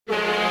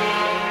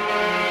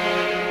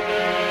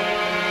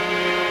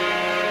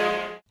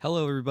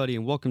everybody,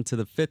 and welcome to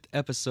the 5th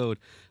episode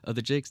of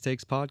the Jake's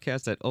Takes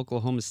podcast at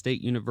Oklahoma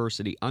State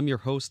University. I'm your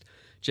host,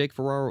 Jake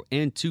Ferraro,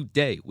 and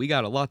today we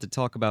got a lot to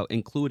talk about,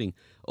 including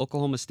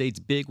Oklahoma State's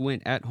big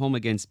win at home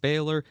against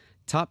Baylor,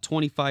 top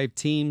 25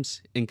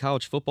 teams in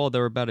college football that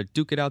are about to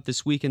duke it out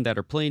this weekend that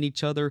are playing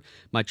each other,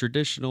 my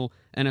traditional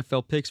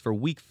NFL picks for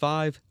Week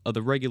 5 of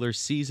the regular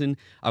season.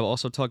 I will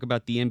also talk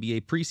about the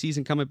NBA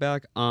preseason coming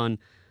back on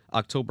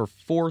October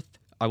 4th.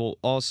 I will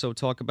also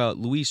talk about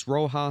Luis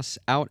Rojas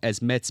out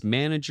as Mets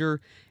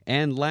manager.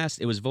 And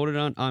last, it was voted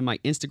on my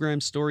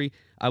Instagram story.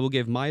 I will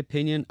give my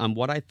opinion on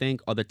what I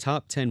think are the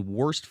top 10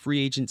 worst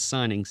free agent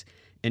signings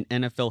in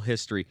NFL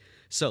history.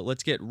 So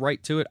let's get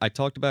right to it. I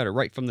talked about it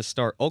right from the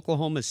start.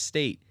 Oklahoma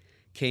State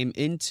came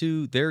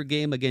into their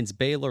game against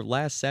Baylor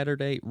last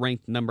Saturday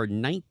ranked number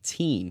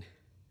 19,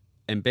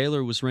 and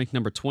Baylor was ranked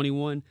number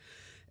 21.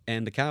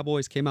 And the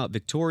Cowboys came out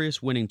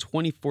victorious, winning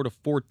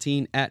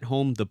 24-14 at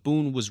home. The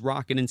Boone was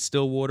rocking in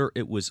Stillwater.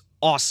 It was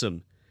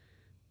awesome,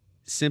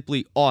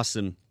 simply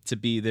awesome to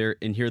be there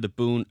and hear the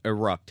Boone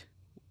erupt.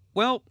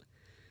 Well,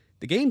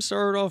 the game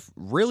started off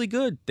really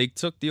good. They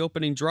took the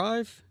opening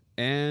drive,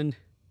 and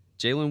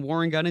Jaylen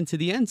Warren got into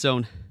the end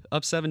zone,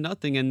 up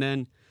 7-0, and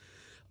then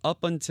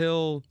up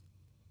until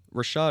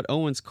Rashad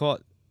Owens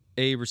caught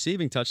a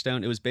receiving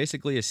touchdown, it was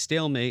basically a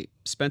stalemate.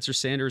 Spencer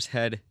Sanders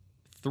had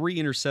 3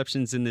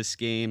 interceptions in this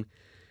game,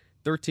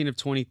 13 of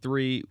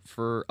 23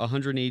 for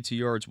 182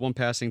 yards, 1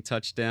 passing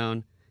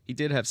touchdown. He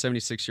did have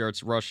 76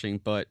 yards rushing,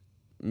 but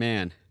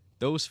man,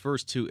 those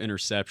first 2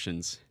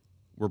 interceptions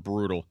were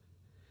brutal.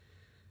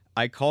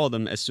 I called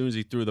them as soon as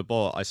he threw the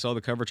ball. I saw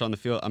the coverage on the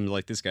field. I'm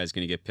like, this guy's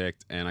going to get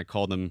picked, and I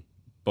called them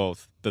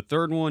both. The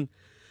third one,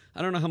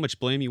 I don't know how much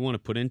blame you want to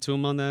put into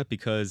him on that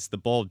because the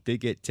ball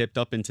did get tipped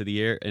up into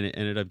the air and it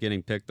ended up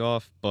getting picked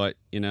off. But,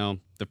 the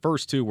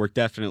first 2 were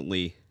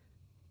definitely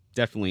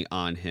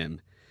on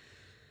him.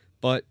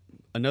 But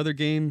another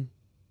game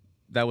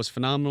that was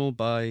phenomenal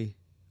by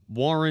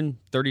Warren,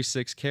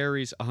 36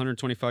 carries,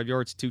 125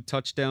 yards, 2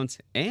 touchdowns,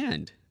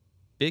 and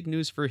big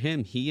news for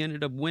him, he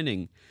ended up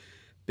winning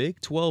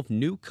Big 12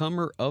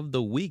 Newcomer of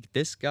the Week.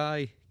 This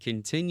guy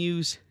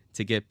continues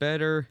to get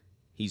better.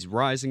 He's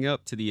rising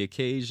up to the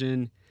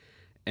occasion.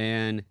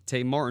 And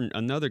Tay Martin,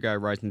 another guy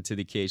rising to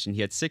the occasion.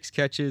 He had 6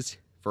 catches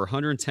for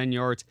 110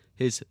 yards,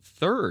 his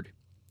third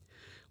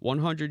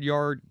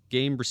 100-yard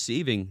game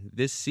receiving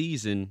this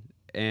season.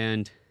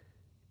 And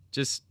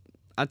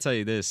I'll tell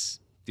you this,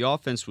 the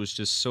offense was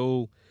just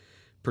so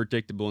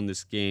predictable in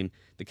this game.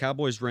 The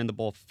Cowboys ran the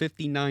ball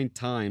 59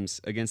 times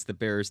against the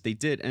Bears. They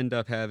did end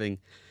up having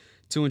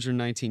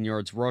 219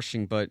 yards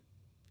rushing, but,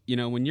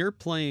 when you're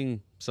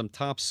playing some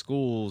top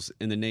schools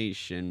in the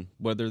nation,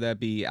 whether that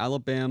be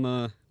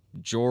Alabama,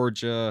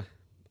 Georgia,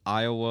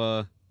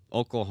 Iowa,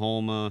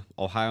 Oklahoma,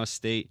 Ohio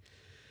State,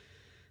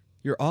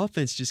 your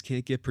offense just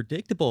can't get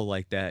predictable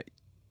like that.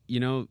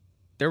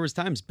 There was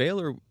times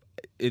Baylor,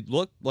 it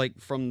looked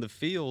like from the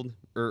field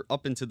or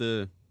up in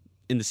the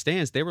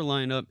stands, they were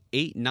lining up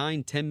 8,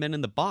 9, 10 men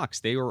in the box.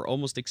 They were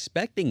almost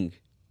expecting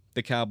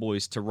the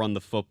Cowboys to run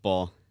the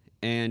football.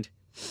 And,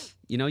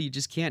 you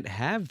just can't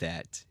have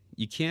that.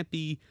 You can't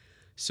be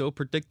so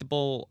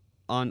predictable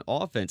on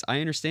offense.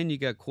 I understand you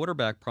got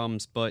quarterback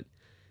problems, but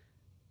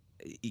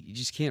you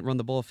just can't run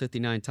the ball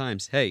 59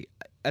 times. Hey,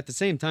 at the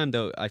same time,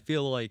 though, I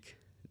feel like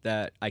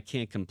that I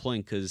can't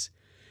complain because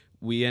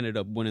we ended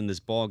up winning this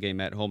ball game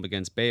at home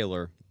against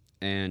Baylor,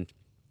 and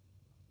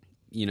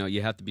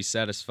you have to be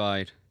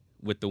satisfied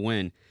with the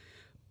win.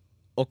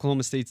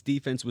 Oklahoma State's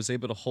defense was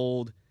able to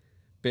hold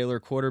Baylor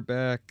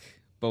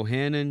quarterback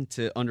Bohannon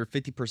to under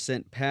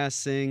 50%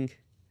 passing,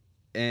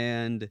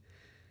 and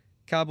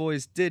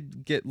Cowboys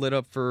did get lit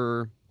up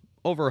for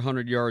over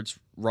 100 yards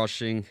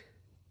rushing.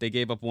 They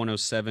gave up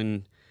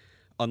 107,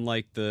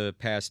 unlike the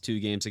past 2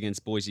 games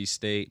against Boise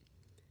State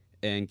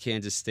and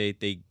Kansas State.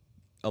 They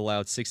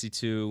allowed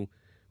 62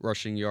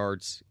 rushing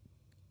yards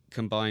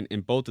combined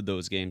in both of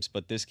those games,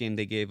 but this game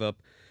they gave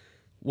up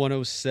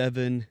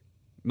 107.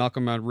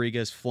 Malcolm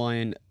Rodriguez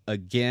flying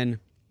again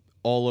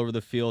all over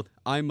the field.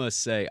 I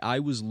must say, I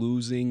was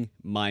losing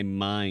my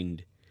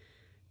mind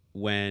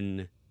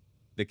when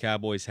the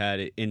Cowboys had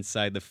it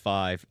inside the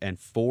 5 and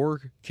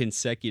 4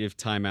 consecutive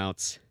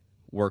timeouts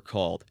were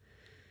called.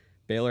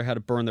 Baylor had to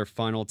burn their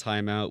final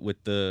timeout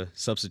with the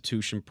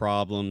substitution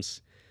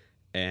problems,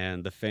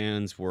 and the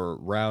fans were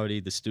rowdy.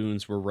 The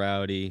students were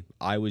rowdy.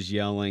 I was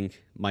yelling.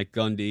 Mike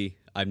Gundy,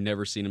 I've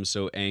never seen him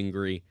so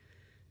angry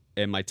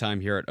in my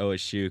time here at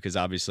OSU because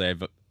obviously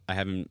I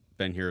haven't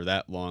been here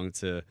that long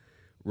to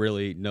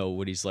really know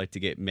what he's like to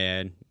get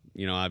mad.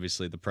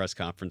 Obviously the press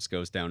conference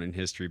goes down in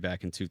history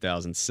back in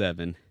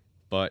 2007,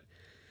 but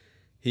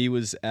he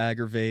was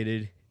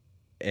aggravated.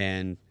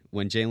 And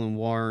when Jaylen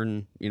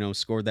Warren,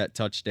 scored that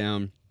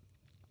touchdown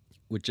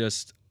with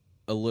just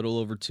a little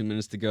over 2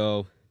 minutes to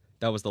go,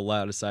 that was the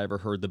loudest I ever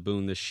heard the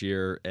Boone this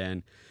year,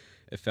 and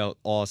it felt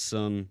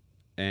awesome,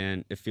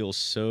 and it feels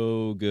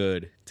so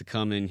good to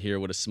come in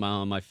here with a smile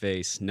on my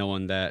face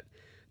knowing that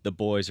the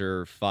boys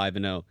are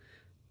 5-0.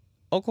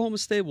 Oklahoma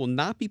State will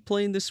not be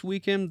playing this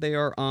weekend. They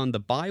are on the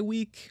bye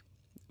week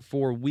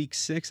for Week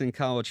 6 in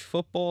college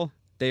football.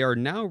 They are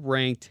now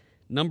ranked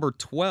number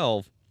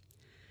 12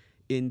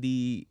 in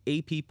the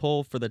AP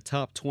poll for the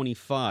top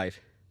 25.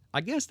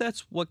 I guess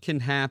that's what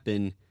can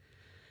happen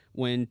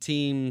when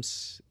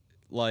teams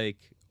like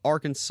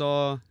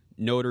Arkansas,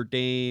 Notre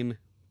Dame,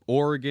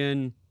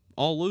 Oregon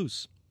all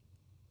lose.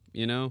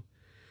 You know,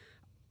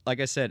 like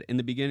I said in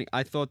the beginning,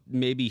 I thought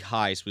maybe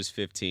highest was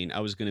 15. I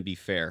was going to be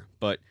fair,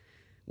 but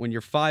when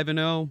you're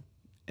 5-0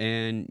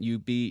 and you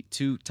beat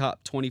two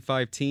top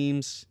 25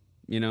 teams,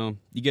 you know,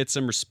 you get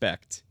some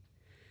respect.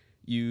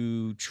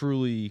 You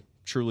truly,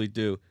 truly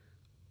do.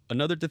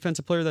 Another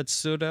defensive player that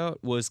stood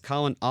out was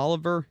Colin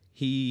Oliver.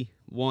 He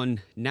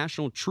won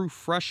National True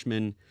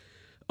Freshman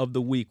of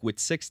the Week with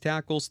 6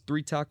 tackles,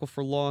 3 tackle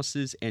for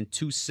losses, and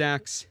 2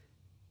 sacks.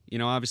 You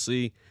know,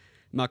 obviously,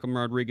 Malcolm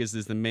Rodriguez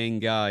is the main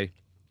guy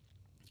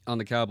on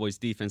the Cowboys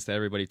defense that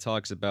everybody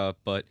talks about,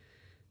 but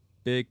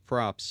big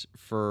props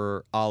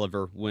for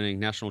Oliver winning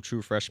National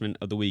True Freshman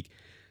of the Week.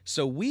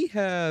 So we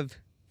have,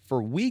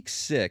 for Week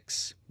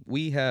 6,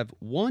 we have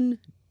 1,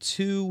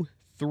 2,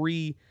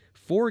 3,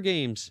 4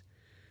 games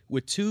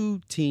with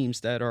 2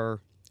 teams that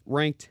are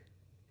ranked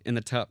in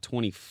the top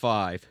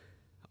 25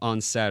 on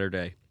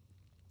Saturday.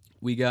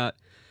 We got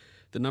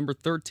the number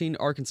 13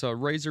 Arkansas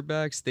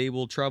Razorbacks. They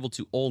will travel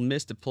to Ole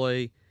Miss to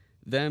play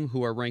them,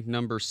 who are ranked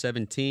number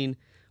 17.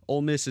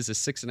 Ole Miss is a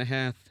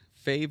 6.5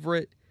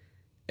 favorite.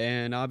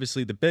 And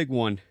obviously the big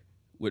one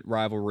with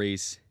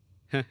rivalries,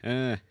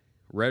 Red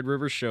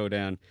River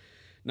Showdown.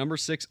 Number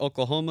 6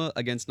 Oklahoma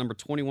against number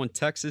 21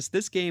 Texas.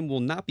 This game will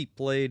not be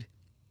played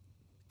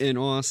in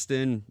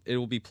Austin. It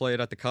will be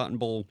played at the Cotton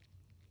Bowl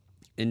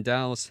in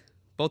Dallas.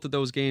 Both of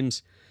those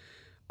games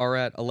are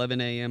at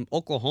 11 a.m.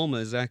 Oklahoma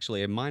is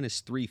actually a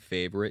 -3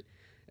 favorite.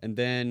 And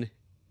then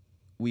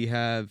we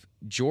have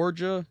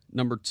Georgia,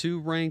 number 2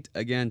 ranked,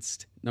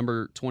 against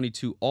number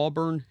 22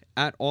 Auburn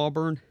at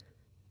Auburn.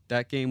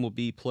 That game will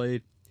be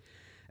played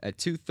at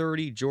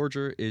 2:30.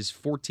 Georgia is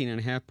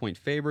 14.5-point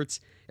favorites.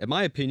 In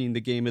my opinion,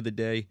 the game of the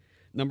day,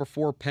 number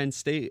 4 Penn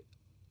State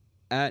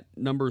at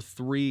number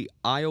 3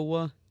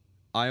 Iowa.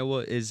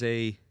 Iowa is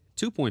a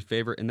 2-point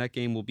favorite, and that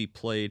game will be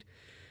played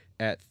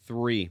at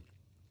 3.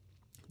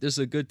 This is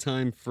a good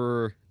time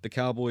for the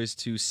Cowboys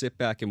to sit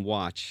back and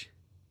watch,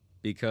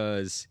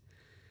 because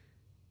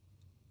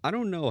I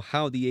don't know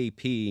how the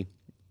AP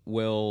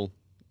will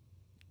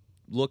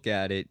look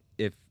at it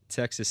if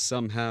Texas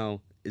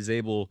somehow is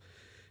able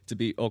to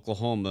beat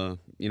Oklahoma.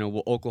 You know,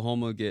 will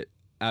Oklahoma get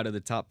out of the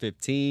top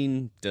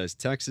 15? Does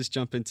Texas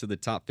jump into the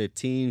top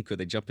 15? Could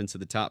they jump into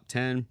the top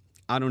 10?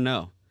 I don't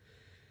know.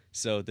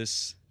 So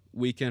this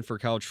weekend for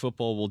college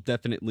football will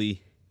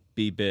definitely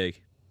be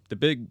big.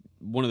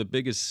 One of the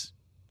biggest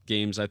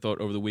games I thought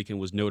over the weekend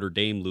was Notre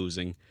Dame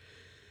losing.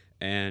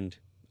 And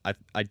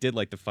I did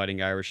like the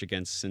Fighting Irish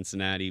against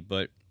Cincinnati,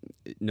 but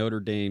Notre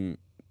Dame,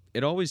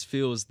 it always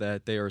feels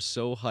that they are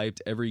so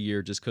hyped every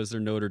year just because they're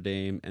Notre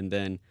Dame, and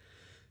then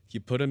you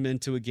put them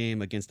into a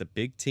game against a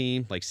big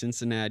team like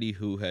Cincinnati,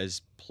 who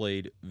has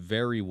played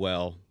very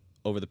well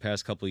over the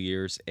past couple of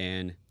years,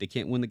 and they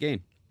can't win the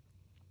game.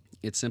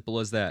 It's simple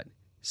as that.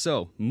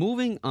 So,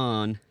 moving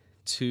on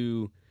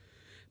to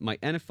my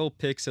NFL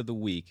picks of the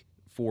week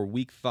for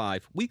Week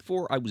 5. Week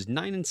 4, I was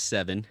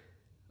 9-7,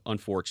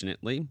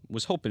 unfortunately.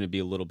 Was hoping to be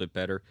a little bit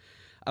better.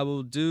 I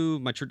will do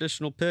my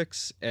traditional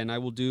picks, and I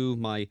will do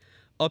my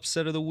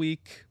upset of the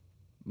week,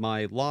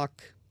 my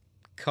lock,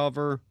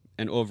 cover,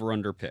 and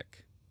over-under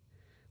pick.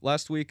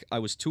 Last week, I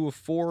was 2 of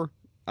 4.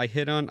 I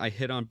hit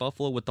on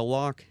Buffalo with the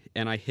lock,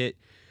 and I hit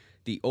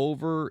the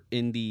over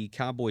in the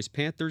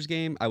Cowboys-Panthers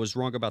game. I was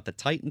wrong about the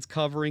Titans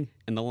covering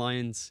and the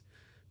Lions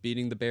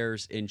beating the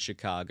Bears in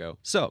Chicago.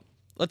 So,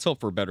 let's hope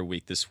for a better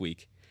week this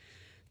week.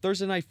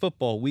 Thursday Night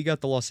Football, we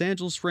got the Los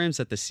Angeles Rams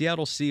at the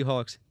Seattle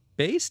Seahawks.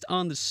 Based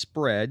on the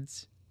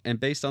spreads and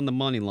based on the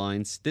money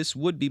lines, this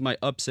would be my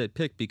upset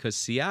pick, because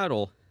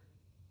Seattle,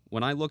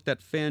 when I looked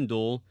at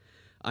FanDuel,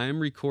 I am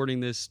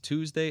recording this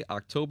Tuesday,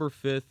 October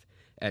 5th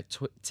at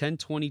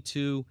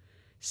 10:22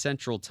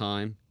 Central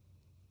Time.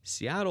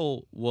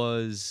 Seattle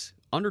was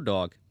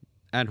underdog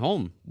at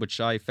home, which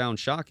I found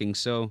shocking,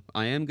 so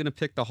I am going to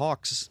pick the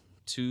Hawks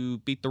to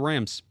beat the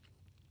Rams.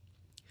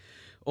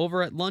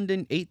 Over at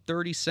London,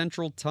 8:30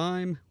 Central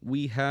Time,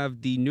 we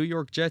have the New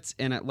York Jets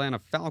and Atlanta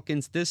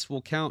Falcons. This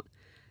will count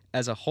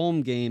as a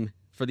home game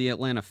for the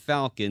Atlanta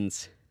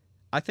Falcons.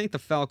 I think the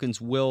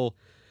Falcons will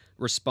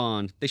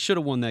respond. They should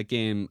have won that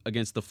game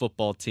against the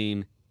football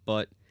team,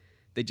 but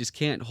they just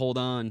can't hold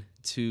on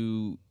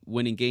to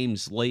winning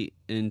games late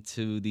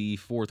into the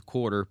fourth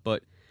quarter.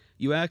 But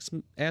you ask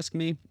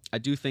me, I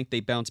do think they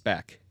bounce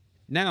back.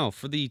 Now,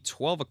 for the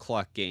 12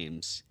 o'clock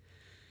games.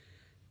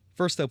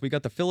 First up, we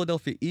got the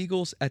Philadelphia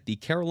Eagles at the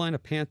Carolina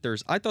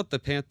Panthers. I thought the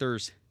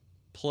Panthers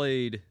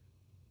played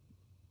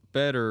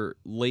better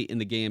late in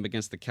the game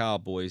against the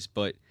Cowboys,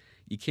 but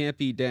you can't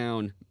be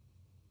down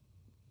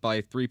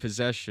by 3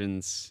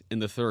 possessions in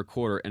the third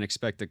quarter and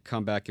expect to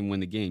come back and win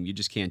the game. You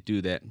just can't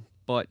do that.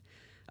 But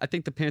I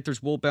think the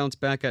Panthers will bounce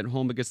back at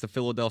home against the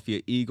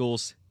Philadelphia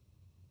Eagles.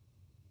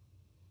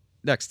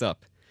 Next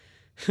up,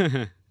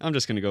 I'm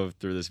just going to go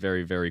through this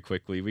very, very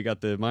quickly. We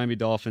got the Miami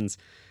Dolphins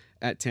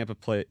at Tampa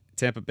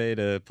Bay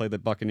to play the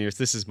Buccaneers.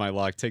 This is my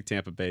lock. Take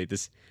Tampa Bay.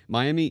 This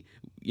Miami,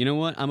 you know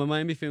what? I'm a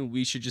Miami fan.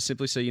 We should just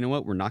simply say, you know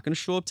what? We're not going to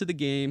show up to the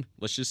game.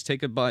 Let's just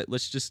take a bye.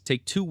 Let's just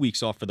take 2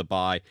 weeks off for the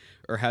bye,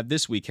 or have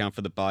this week count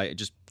for the bye.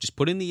 Just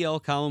put in the L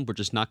column. We're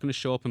just not going to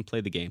show up and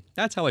play the game.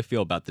 That's how I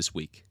feel about this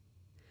week.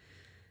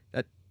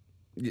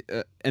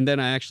 And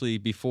then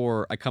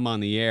before I come on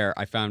the air,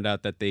 I found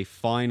out that they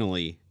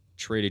finally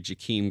traded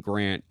Jakeem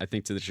Grant, I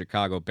think, to the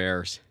Chicago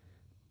Bears.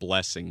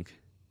 Blessing.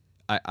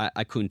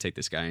 I couldn't take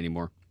this guy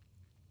anymore.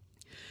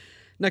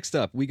 Next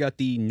up, we got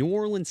the New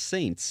Orleans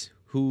Saints,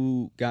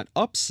 who got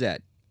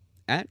upset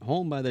at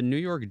home by the New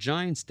York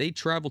Giants. They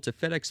traveled to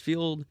FedEx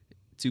Field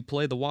to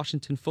play the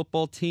Washington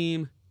football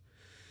team.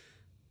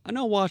 I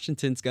know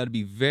Washington's got to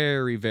be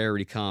very,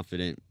 very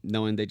confident,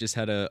 knowing they just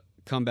had a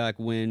comeback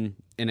win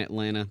in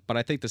Atlanta, but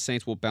I think the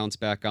Saints will bounce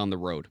back on the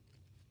road.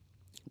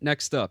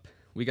 Next up,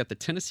 we got the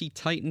Tennessee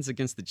Titans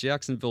against the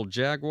Jacksonville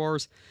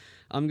Jaguars.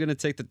 I'm going to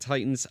take the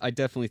Titans. I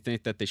definitely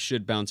think that they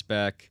should bounce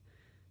back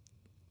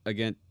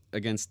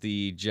against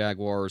the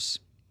Jaguars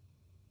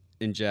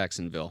in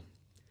Jacksonville.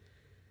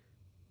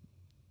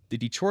 The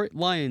Detroit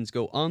Lions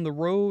go on the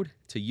road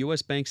to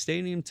US Bank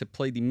Stadium to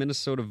play the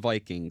Minnesota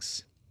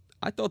Vikings.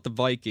 I thought the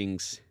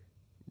Vikings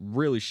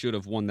really should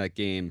have won that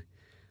game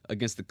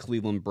against the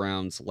Cleveland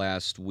Browns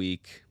last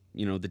week.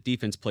 You know, the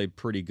defense played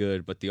pretty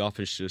good, but the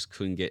offense just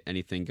couldn't get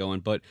anything going.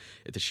 But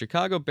if the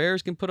Chicago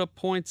Bears can put up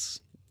points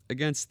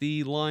against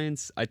the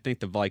Lions, I think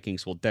the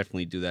Vikings will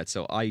definitely do that.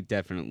 So I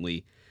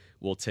definitely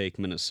will take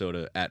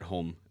Minnesota at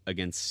home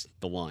against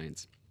the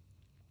Lions.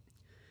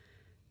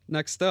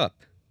 Next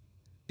up,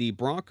 the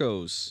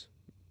Broncos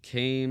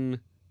came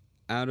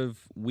out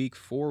of week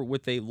 4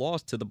 with a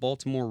loss to the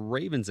Baltimore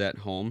Ravens at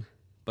home,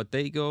 but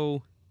they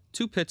go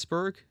to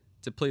Pittsburgh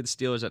to play the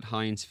Steelers at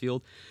Heinz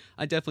Field.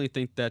 I definitely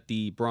think that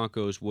the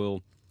Broncos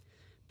will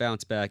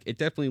bounce back. It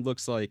definitely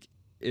looks like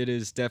it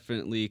is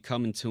definitely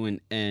coming to an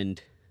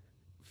end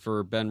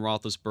for Ben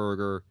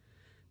Roethlisberger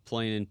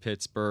playing in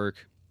Pittsburgh.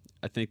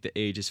 I think the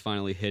age is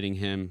finally hitting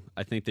him.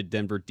 I think the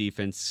Denver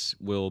defense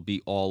will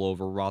be all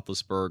over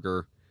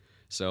Roethlisberger.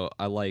 So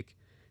I like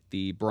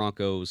the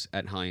Broncos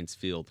at Heinz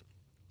Field.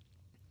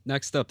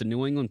 Next up, the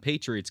New England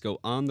Patriots go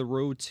on the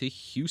road to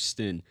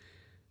Houston.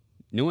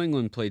 New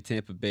England played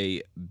Tampa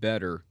Bay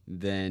better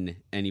than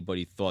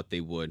anybody thought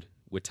they would,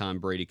 with Tom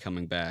Brady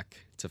coming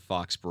back to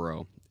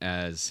Foxborough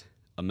as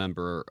a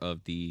member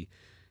of the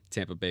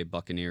Tampa Bay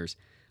Buccaneers.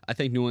 I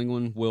think New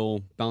England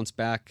will bounce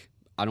back.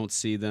 I don't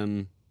see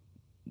them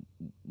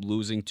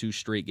losing 2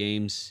 straight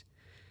games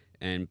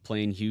and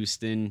playing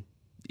Houston.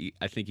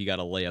 I think you got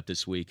a layup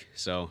this week.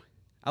 So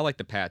I like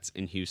the Pats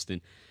in Houston.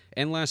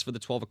 And last, for the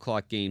 12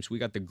 o'clock games, we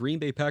got the Green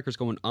Bay Packers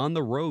going on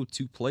the road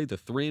to play the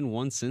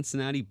 3-1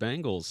 Cincinnati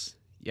Bengals.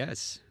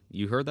 Yes,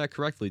 you heard that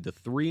correctly. The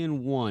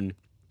 3-1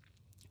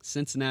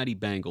 Cincinnati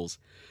Bengals.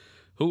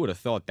 Who would have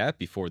thought that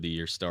before the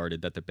year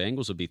started, that the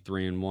Bengals would be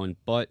 3-1?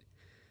 But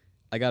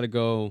I got to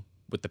go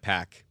with the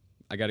Pack.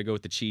 I got to go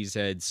with the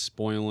Cheeseheads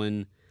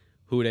spoiling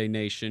Houday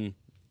Nation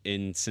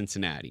in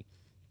Cincinnati.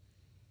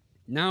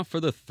 Now for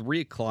the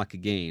 3 o'clock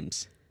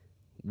games.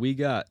 We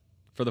got,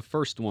 for the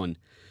first one,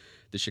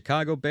 the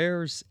Chicago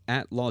Bears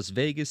at Las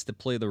Vegas to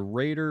play the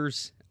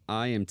Raiders.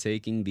 I am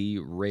taking the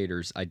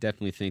Raiders. I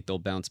definitely think they'll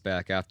bounce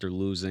back after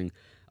losing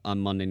on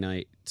Monday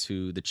night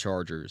to the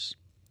Chargers.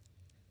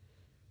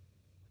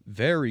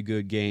 Very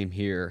good game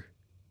here.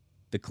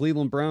 The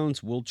Cleveland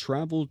Browns will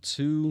travel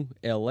to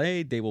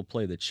LA. They will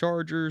play the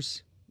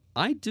Chargers.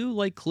 I do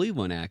like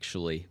Cleveland,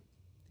 actually.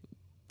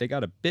 They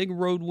got a big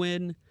road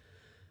win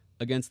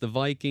against the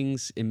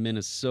Vikings in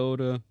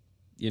Minnesota.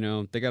 You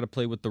know, they got to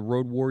play with the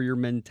road warrior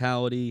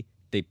mentality.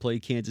 They play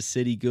Kansas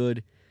City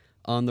good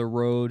on the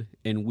road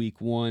in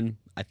week 1.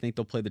 I think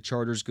they'll play the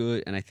Chargers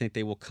good, and I think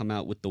they will come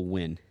out with the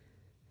win.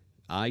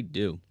 I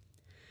do.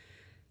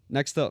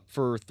 Next up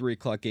for 3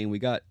 o'clock game, we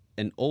got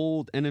an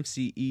old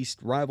NFC East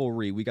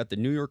rivalry. We got the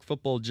New York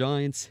Football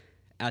Giants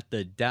at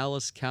the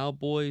Dallas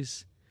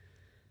Cowboys.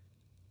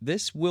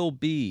 This will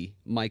be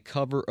my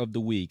cover of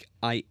the week.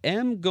 I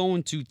am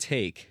going to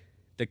take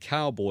the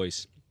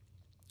Cowboys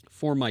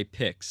for my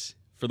picks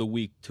for the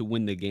week to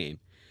win the game.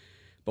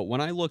 But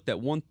when I looked at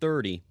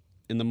 1:30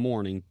 in the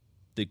morning,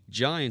 the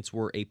Giants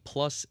were a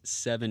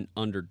 +7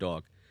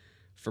 underdog.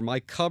 For my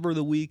cover of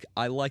the week,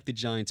 I like the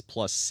Giants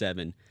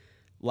 +7.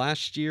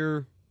 Last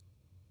year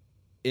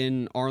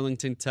in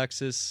Arlington,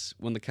 Texas,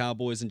 when the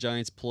Cowboys and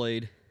Giants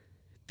played,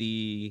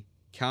 the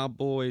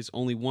Cowboys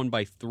only won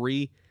by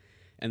 3.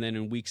 And then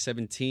in week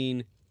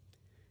 17,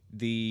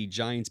 the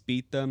Giants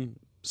beat them.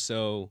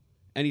 So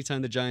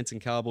anytime the Giants and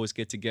Cowboys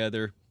get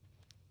together,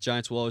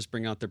 Giants will always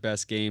bring out their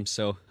best game.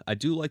 So I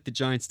do like the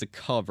Giants to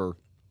cover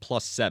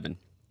 +7.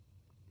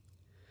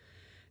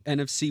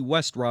 NFC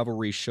West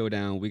rivalry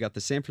showdown. We got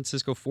the San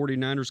Francisco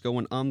 49ers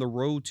going on the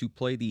road to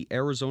play the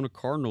Arizona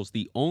Cardinals,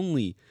 the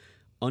only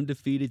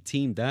undefeated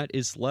team that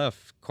is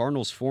left.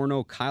 Cardinals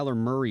 4-0. Kyler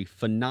Murray,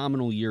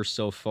 phenomenal year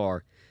so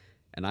far.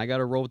 And I got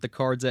to roll with the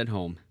Cards at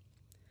home.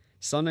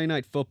 Sunday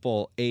Night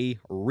Football, a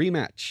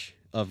rematch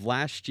of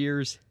last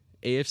year's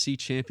AFC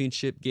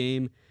Championship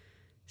game.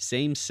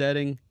 Same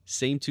setting,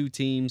 same two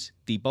teams.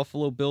 The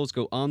Buffalo Bills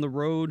go on the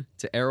road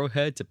to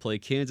Arrowhead to play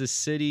Kansas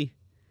City.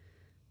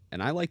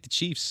 And I like the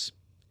Chiefs.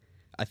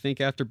 I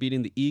think after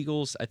beating the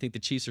Eagles, I think the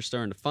Chiefs are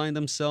starting to find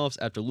themselves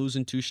after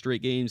losing 2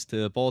 straight games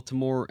to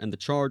Baltimore and the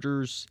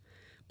Chargers.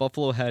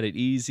 Buffalo had it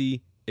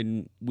easy.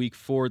 In week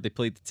 4, they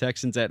played the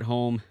Texans at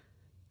home.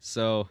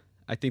 So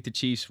I think the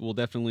Chiefs will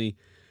definitely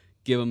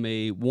give them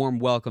a warm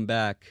welcome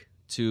back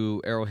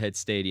to Arrowhead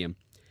Stadium.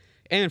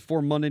 And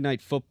for Monday Night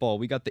Football,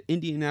 we got the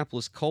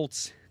Indianapolis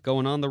Colts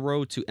going on the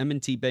road to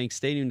M&T Bank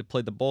Stadium to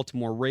play the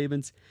Baltimore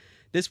Ravens.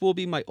 This will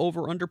be my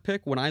over-under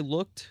pick. When I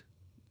looked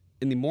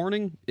in the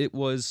morning, it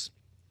was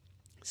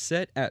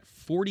set at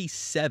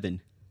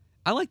 47.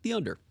 I like the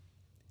under.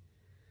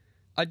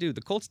 I do.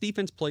 The Colts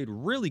defense played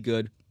really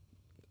good.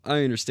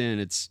 I understand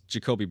it's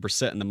Jacoby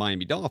Brissett and the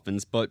Miami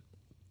Dolphins, but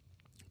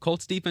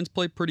Colts defense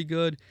played pretty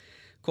good.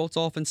 Colts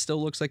offense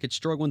still looks like it's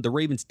struggling. The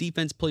Ravens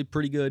defense played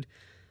pretty good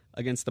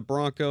against the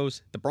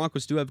Broncos. The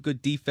Broncos do have good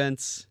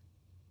defense,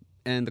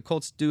 and the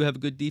Colts do have a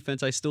good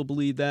defense. I still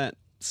believe that.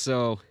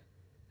 So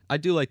I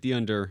do like the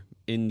under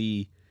in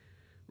the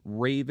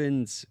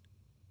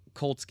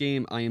Ravens-Colts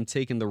game. I am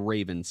taking the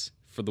Ravens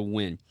for the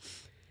win.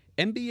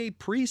 NBA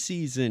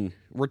preseason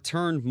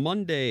returned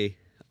Monday,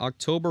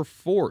 October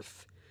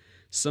 4th.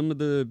 Some of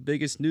the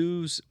biggest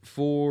news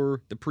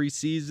for the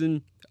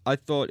preseason, I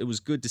thought it was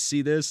good to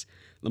see this.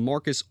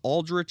 LaMarcus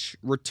Aldridge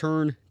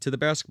returned to the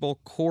basketball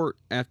court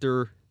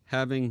after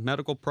having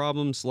medical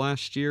problems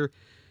last year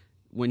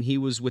when he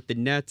was with the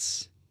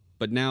Nets,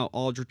 but now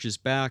Aldridge is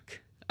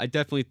back. I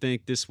definitely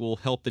think this will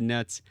help the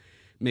Nets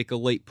make a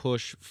late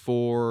push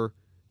for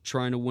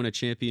trying to win a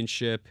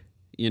championship.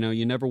 You know,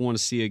 you never want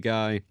to see a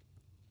guy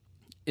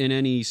in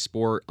any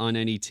sport, on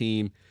any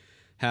team,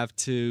 have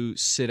to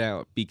sit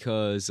out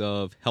because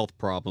of health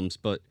problems.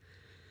 But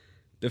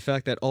the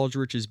fact that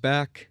Aldridge is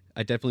back,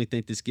 I definitely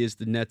think this gives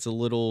the Nets a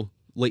little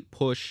late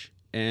push.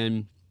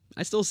 And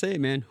I still say,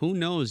 man, who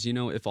knows? You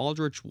know, if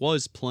Aldridge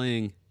was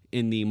playing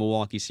in the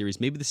Milwaukee series,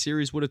 maybe the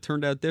series would have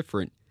turned out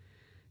different.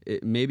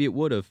 Maybe it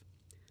would have.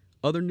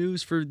 Other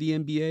news for the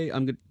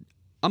NBA,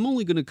 I'm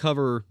only going to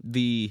cover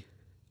the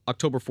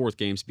October 4th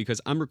games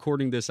because I'm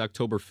recording this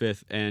October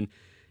 5th, and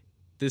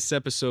this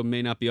episode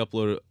may not be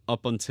uploaded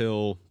up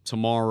until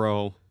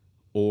tomorrow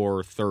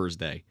or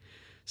Thursday.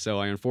 So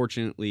I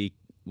unfortunately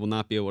will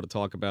not be able to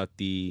talk about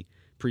the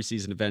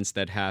preseason events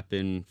that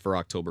happen for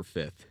October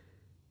 5th.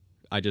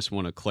 I just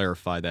want to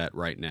clarify that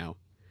right now.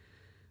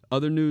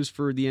 Other news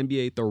for the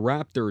NBA, the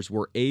Raptors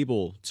were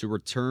able to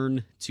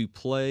return to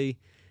play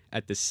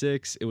at the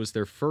Six. It was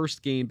their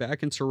first game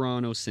back in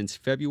Toronto since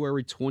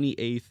February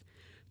 28th,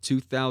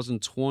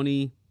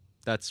 2020.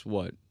 That's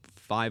what,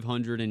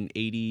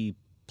 580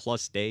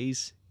 plus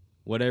days,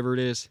 whatever it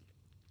is.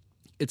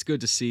 It's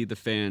good to see the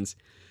fans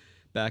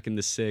back in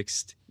the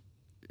Six.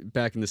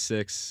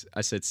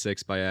 I said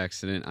 6 by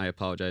accident. I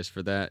apologize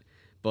for that.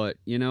 But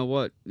you know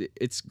what?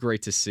 It's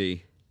great to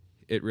see.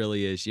 It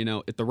really is. You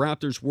know, if the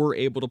Raptors were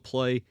able to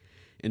play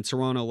in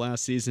Toronto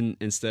last season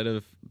instead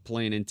of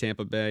playing in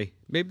Tampa Bay,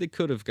 maybe they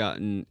could have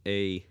gotten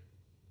a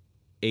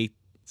 8th,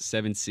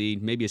 7th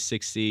seed, maybe a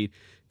 6th seed,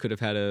 could have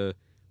had a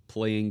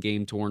play-in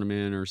game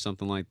tournament or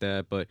something like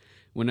that. But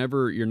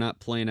whenever you're not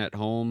playing at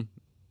home,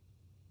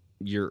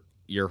 your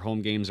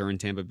home games are in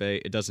Tampa Bay,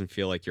 it doesn't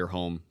feel like you're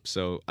home.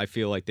 So I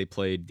feel like they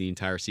played the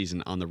entire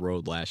season on the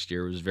road last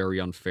year. It was very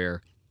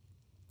unfair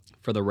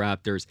for the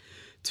Raptors.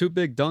 2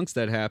 big dunks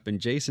that happened.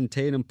 Jason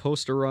Tatum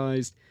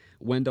posterized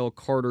Wendell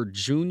Carter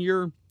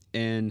Jr.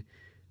 and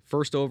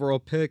first overall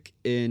pick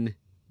in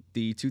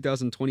the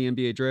 2020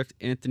 NBA draft,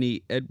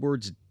 Anthony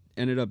Edwards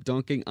ended up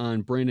dunking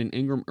on Brandon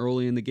Ingram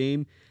early in the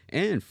game.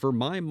 And for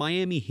my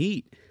Miami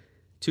Heat,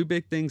 2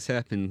 big things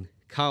happened.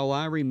 Kyle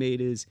Lowry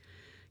made his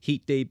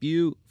Heat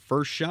debut.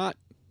 First shot,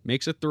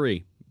 makes a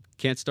 3.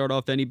 Can't start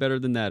off any better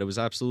than that. It was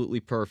absolutely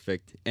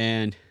perfect.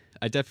 And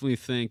I definitely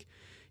think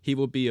he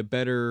will be a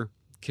better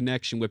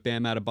connection with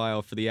Bam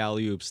Adebayo for the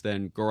alley-oops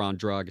than Goran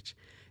Dragic.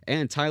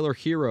 And Tyler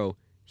Hero,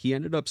 he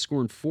ended up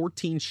scoring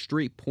 14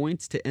 straight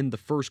points to end the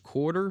first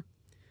quarter.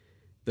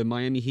 The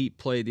Miami Heat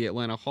played the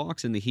Atlanta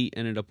Hawks, and the Heat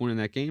ended up winning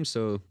that game,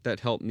 so that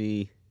helped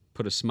me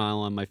put a smile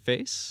on my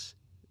face.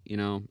 You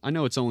know, I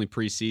know it's only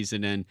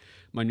preseason, and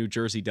my New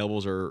Jersey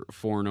Devils are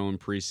 4-0 in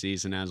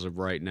preseason as of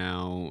right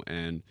now,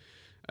 and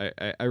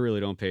I really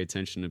don't pay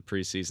attention to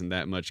preseason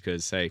that much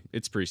because, hey,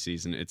 it's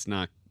preseason. It's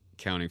not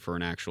counting for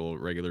an actual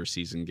regular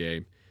season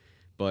game.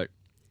 But,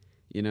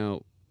 you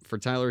know, for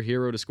Tyler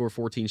Hero to score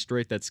 14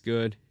 straight, that's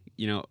good.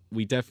 You know,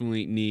 we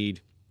definitely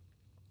need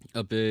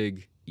a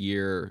big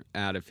year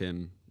out of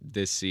him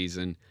this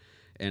season.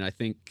 And I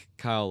think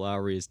Kyle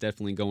Lowry is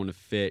definitely going to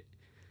fit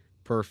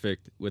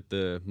perfect with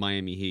the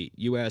Miami Heat.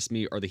 You asked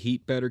me, are the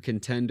Heat better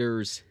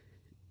contenders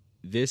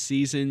this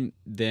season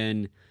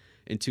than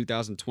in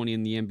 2020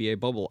 in the NBA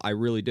bubble? I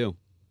really do.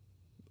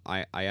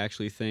 I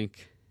actually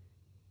think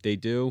they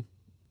do.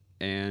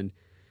 And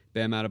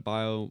Bam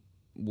Adebayo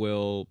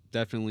will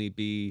definitely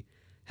be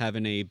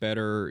having a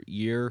better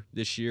year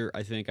this year.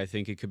 I think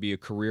it could be a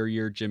career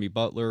year. Jimmy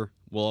Butler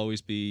will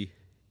always be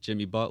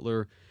Jimmy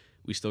Butler.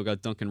 We still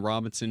got Duncan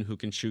Robinson who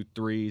can shoot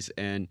threes,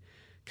 and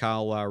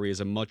Kyle Lowry is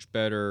a much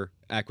better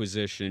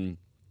acquisition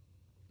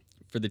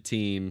for the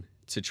team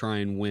to try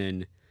and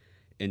win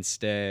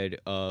instead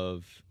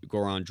of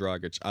Goran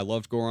Dragic. I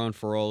loved Goran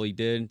for all he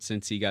did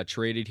since he got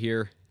traded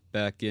here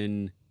back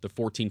in the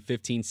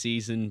 14-15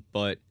 season,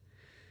 but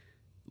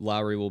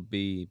Lowry will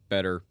be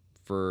better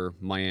for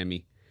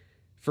Miami.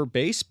 For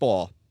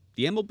baseball,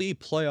 the MLB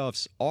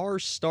playoffs are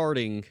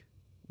starting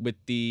with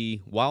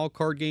the wild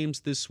card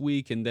games this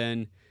week, and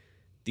then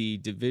the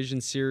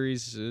division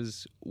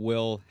series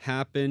will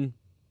happen.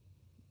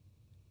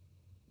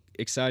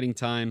 Exciting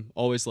time.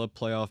 Always love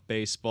playoff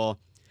baseball.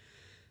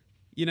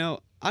 You know,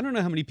 I don't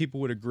know how many people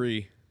would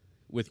agree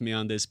with me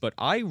on this, but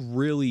I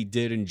really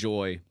did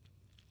enjoy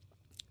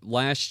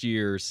last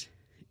year's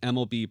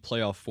MLB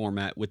playoff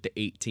format with the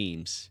 8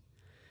 teams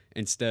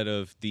instead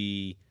of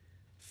the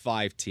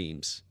 5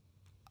 teams.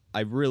 I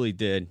really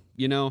did.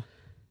 You know,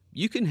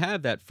 you can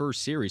have that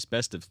first series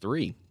best of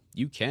 3.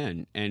 You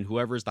can. And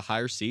whoever is the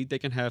higher seed, they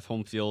can have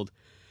home field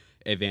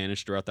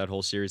advantage throughout that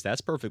whole series.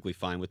 That's perfectly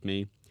fine with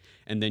me.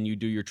 And then you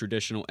do your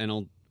traditional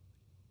ALDS,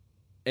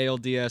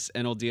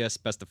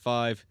 NLDS best of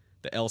 5,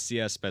 the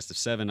LCS best of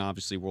 7,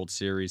 obviously World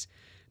Series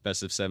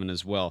best of 7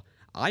 as well.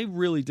 I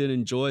really did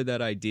enjoy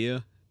that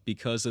idea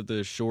because of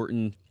the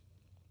shortened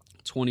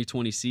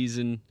 2020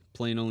 season,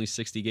 playing only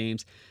 60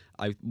 games.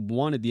 I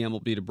wanted the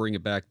MLB to bring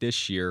it back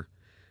this year,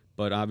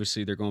 but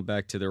obviously they're going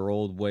back to their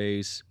old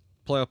ways.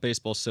 Playoff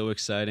baseball is so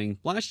exciting.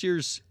 Last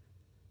year's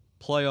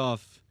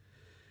playoff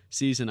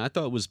season, I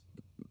thought was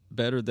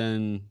better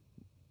than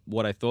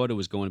what I thought it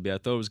was going to be. I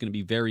thought it was going to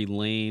be very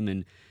lame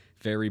and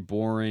very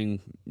boring,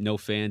 no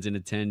fans in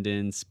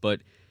attendance,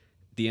 but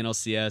the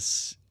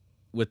NLCS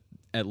with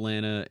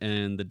Atlanta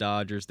and the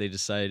Dodgers, they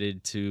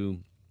decided to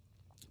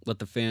let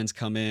the fans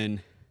come in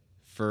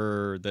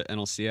for the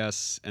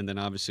NLCS and then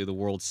obviously the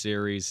World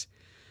Series.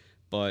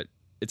 But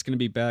it's going to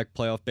be back,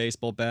 playoff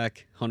baseball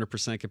back,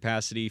 100%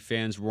 capacity,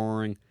 fans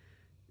roaring.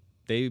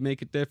 They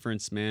make a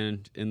difference,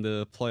 man, in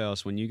the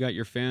playoffs. When you got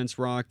your fans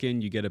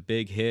rocking, you get a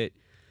big hit,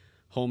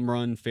 home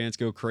run, fans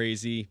go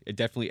crazy. It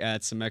definitely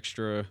adds some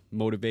extra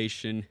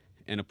motivation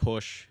and a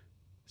push.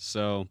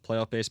 So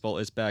playoff baseball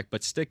is back.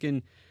 But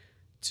sticking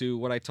to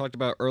what I talked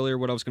about earlier,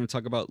 what I was going to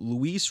talk about,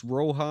 Luis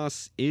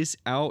Rojas is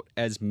out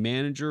as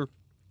manager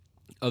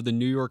of the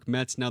New York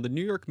Mets. Now, the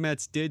New York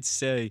Mets did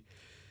say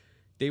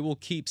they will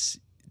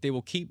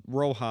keep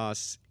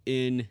Rojas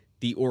in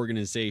the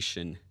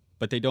organization,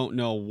 but they don't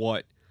know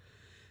what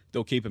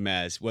they'll keep him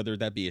as, whether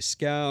that be a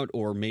scout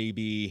or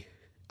maybe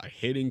a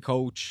hitting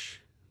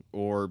coach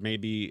or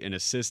maybe an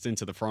assistant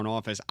to the front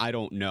office. I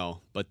don't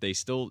know, but they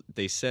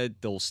said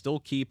they'll still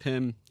keep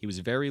him. He was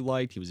very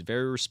liked. He was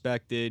very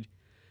respected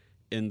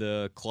in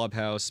the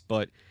clubhouse,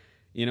 but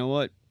you know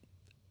what?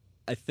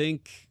 I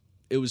think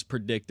it was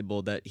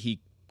predictable that he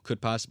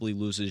could possibly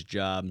lose his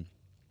job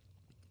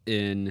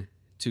in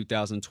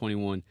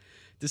 2021.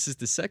 This is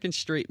the second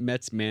straight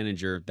Mets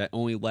manager that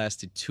only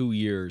lasted 2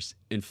 years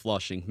in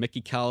Flushing.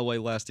 Mickey Callaway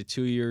lasted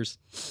 2 years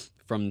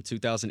from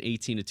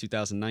 2018 to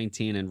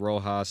 2019, and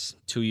Rojas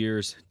 2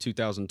 years,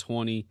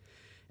 2020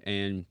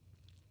 and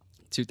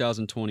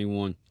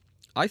 2021.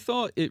 I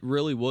thought it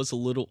really was a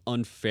little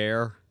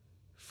unfair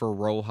for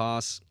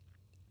Rojas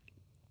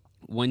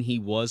when he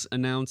was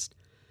announced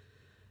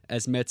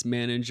as Mets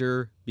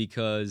manager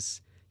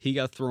because he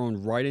got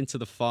thrown right into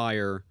the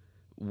fire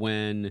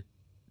when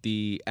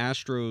the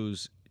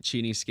Astros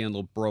cheating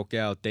scandal broke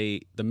out.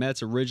 The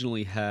Mets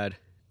originally had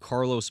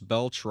Carlos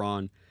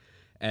Beltran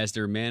as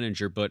their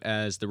manager, but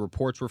as the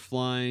reports were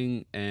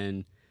flying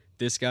and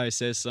this guy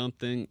says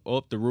something,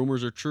 the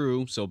rumors are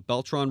true, so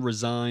Beltran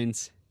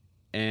resigns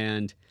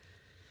and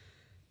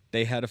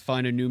they had to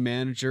find a new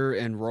manager,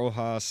 and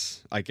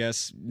Rojas, I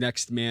guess,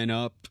 next man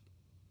up,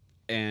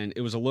 and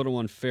it was a little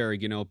unfair.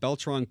 You know,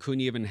 Beltran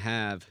couldn't even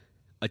have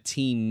a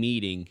team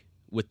meeting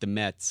with the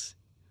Mets,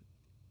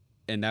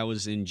 and that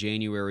was in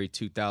January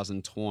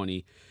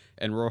 2020,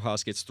 and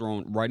Rojas gets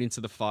thrown right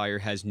into the fire,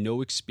 has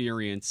no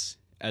experience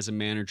as a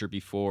manager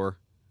before,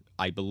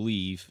 I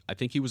believe. I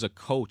think he was a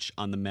coach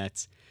on the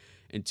Mets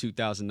in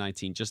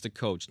 2019, just a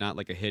coach, not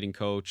like a hitting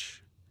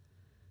coach,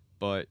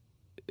 but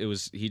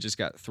he just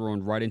got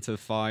thrown right into the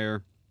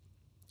fire.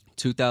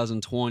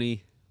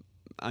 2020,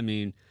 I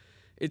mean,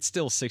 it's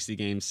still 60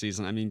 game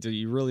season. I mean, do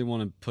you really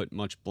want to put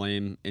much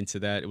blame into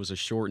that? It was a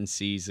shortened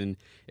season.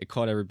 It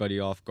caught everybody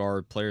off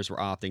guard. Players were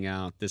opting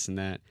out, this and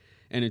that.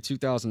 And in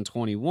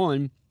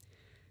 2021,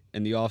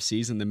 in the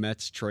offseason, the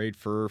Mets trade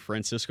for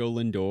Francisco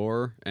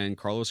Lindor and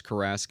Carlos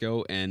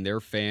Carrasco, and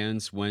their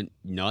fans went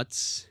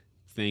nuts,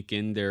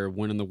 thinking they're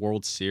winning the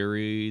World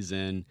Series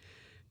and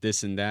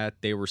this and that.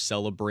 They were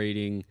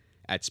celebrating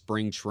at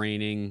spring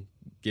training,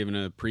 giving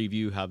a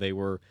preview how they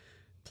were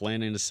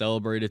planning to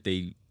celebrate it.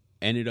 They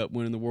ended up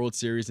winning the World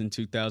Series in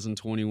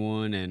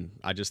 2021, and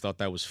I just thought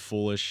that was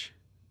foolish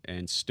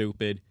and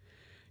stupid.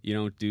 You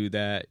don't do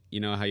that. You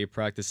know how you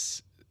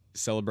practice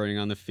celebrating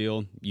on the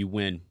field, you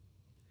win.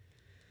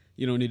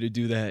 You don't need to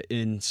do that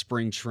in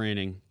spring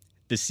training.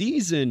 The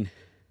season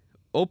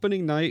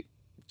opening night,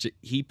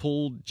 he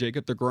pulled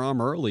Jacob deGrom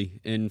early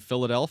in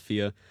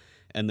Philadelphia,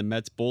 and the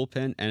Mets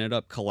bullpen ended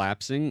up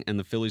collapsing, and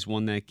the Phillies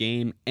won that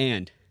game.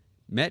 And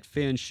Met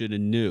fans should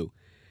have knew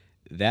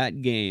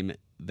that game,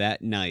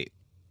 that night,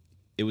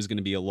 it was going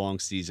to be a long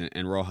season,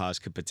 and Rojas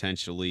could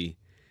potentially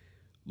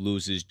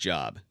lose his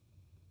job.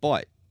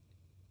 But,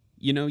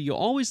 you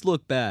always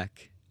look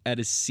back at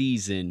a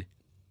season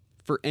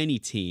for any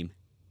team,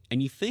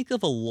 and you think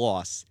of a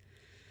loss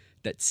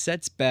that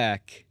sets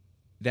back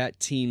that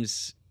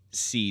team's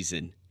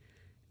season.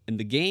 And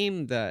the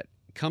game that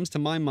comes to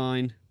my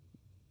mind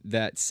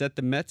that set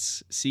the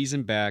Mets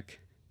season back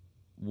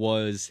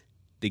was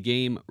the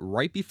game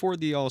right before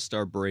the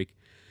All-Star break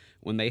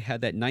when they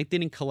had that ninth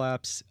inning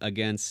collapse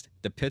against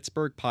the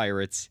Pittsburgh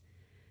Pirates.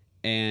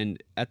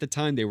 And at the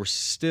time, they were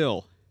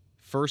still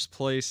first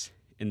place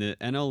in the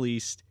NL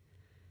East,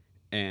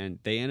 and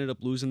they ended up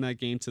losing that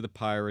game to the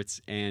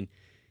Pirates. And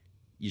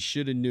you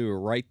should have knew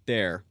right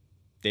there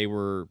they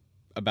were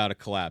about to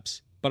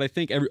collapse. But I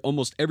think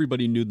almost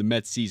everybody knew the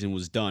Mets season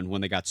was done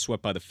when they got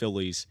swept by the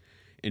Phillies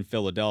in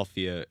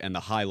Philadelphia, and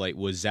the highlight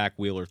was Zach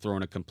Wheeler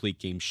throwing a complete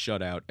game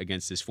shutout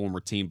against his former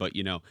team. But,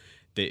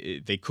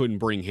 they couldn't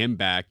bring him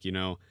back,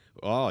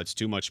 Oh, it's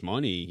too much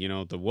money.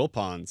 The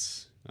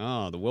Wilpons.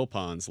 Oh, the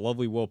Wilpons.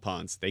 Lovely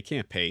Wilpons. They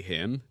can't pay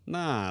him.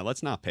 Nah,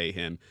 let's not pay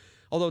him.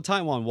 Although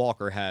Taijuan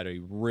Walker had a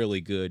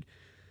really good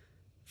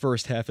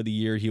first half of the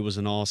year. He was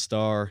an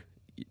all-star,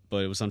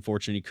 but it was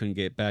unfortunate he couldn't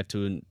get back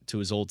to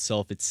his old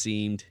self, it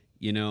seemed.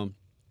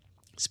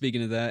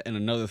 Speaking of that, and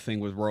another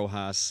thing with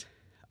Rojas,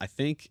 I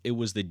think it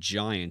was the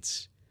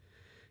Giants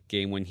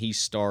game when he's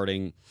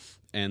starting,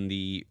 and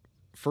the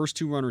first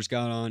two runners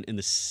got on in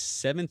the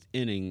seventh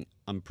inning,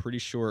 I'm pretty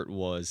sure it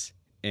was,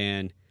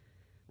 and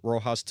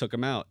Rojas took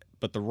him out.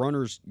 But the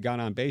runners got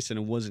on base, and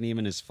it wasn't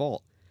even his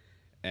fault.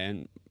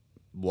 And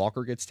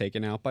Walker gets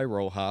taken out by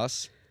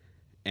Rojas,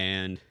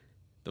 and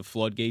the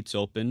floodgates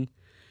open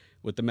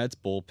with the Mets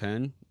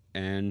bullpen,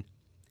 and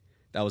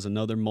that was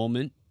another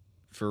moment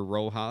for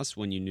Rojas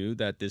when you knew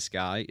that this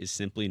guy is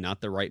simply not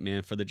the right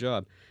man for the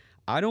job.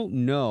 I don't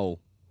know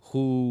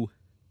who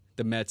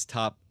the Mets'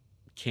 top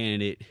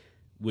candidate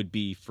would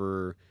be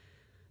for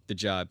the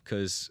job,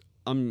 because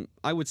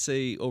I would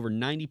say over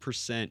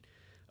 90%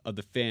 of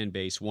the fan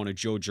base wanted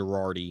Joe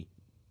Girardi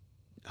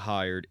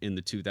hired in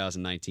the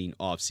 2019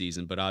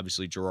 offseason, but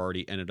obviously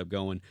Girardi ended up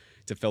going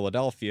to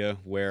Philadelphia,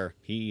 where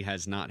he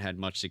has not had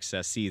much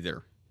success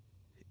either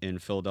in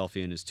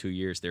Philadelphia in his 2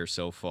 years there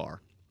so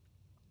far.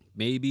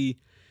 Maybe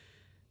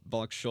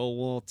Buck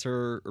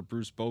Showalter or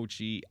Bruce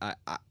Bochy,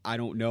 I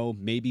don't know.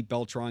 Maybe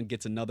Beltran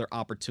gets another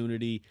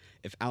opportunity.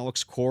 If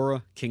Alex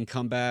Cora can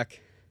come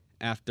back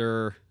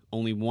after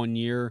only 1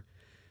 year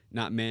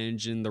not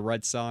managing the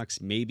Red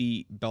Sox,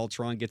 maybe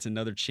Beltran gets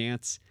another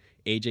chance.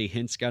 A.J.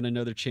 Hintz got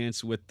another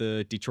chance with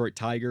the Detroit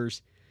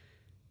Tigers.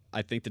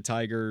 I think the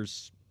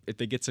Tigers, if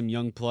they get some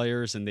young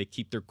players and they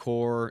keep their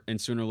core, and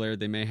sooner or later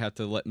they may have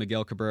to let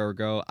Miguel Cabrera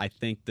go, I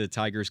think the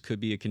Tigers could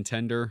be a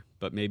contender,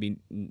 but maybe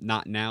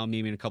not now,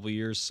 maybe in a couple of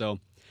years. So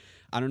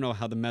I don't know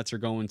how the Mets are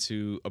going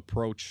to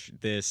approach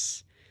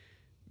this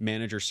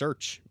manager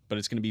search, but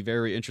it's going to be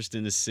very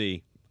interesting to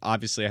see.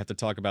 Obviously, I have to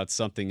talk about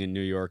something in New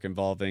York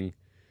involving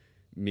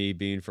me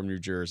being from New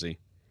Jersey.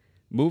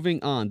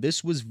 Moving on,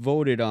 this was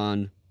voted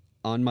on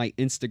my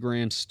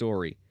Instagram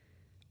story.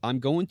 I'm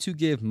going to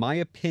give my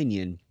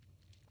opinion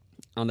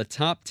on the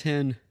top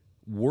 10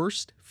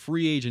 worst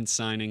free agent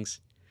signings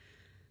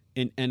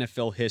in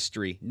NFL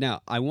history.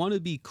 Now, I want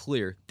to be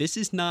clear. This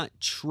is not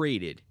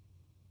traded.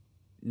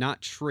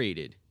 Not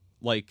traded.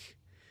 Like,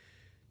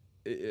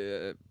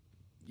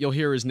 you'll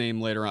hear his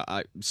name later.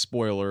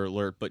 Spoiler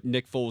alert, but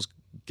Nick Foles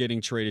getting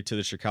traded to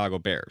the Chicago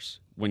Bears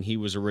when he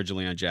was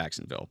originally on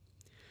Jacksonville.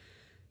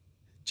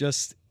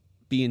 Just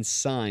being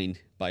signed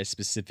by a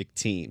specific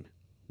team,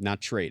 not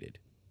traded.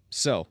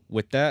 So,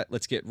 with that,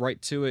 let's get right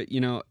to it.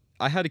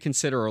 I had to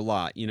consider a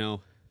lot.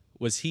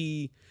 Was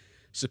he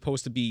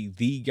supposed to be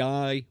the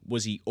guy?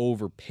 Was he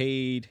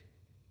overpaid?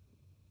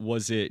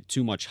 Was it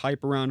too much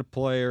hype around a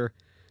player?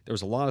 There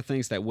was a lot of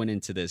things that went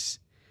into this.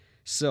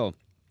 So,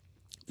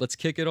 let's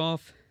kick it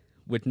off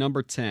with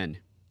number 10.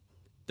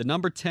 The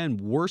number 10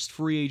 worst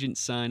free agent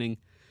signing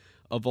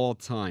of all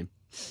time.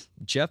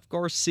 Jeff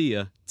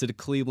Garcia to the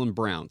Cleveland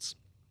Browns.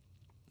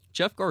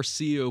 Jeff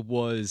Garcia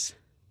was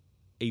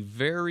a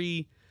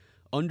very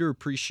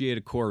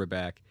underappreciated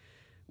quarterback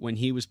when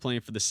he was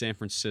playing for the San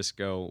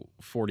Francisco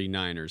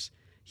 49ers.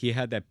 He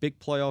had that big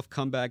playoff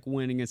comeback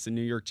win against the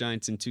New York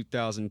Giants in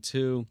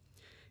 2002.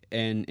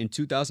 And in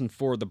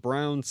 2004, the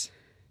Browns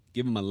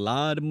give him a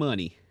lot of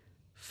money.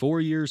 4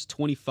 years,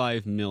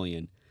 $25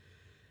 million.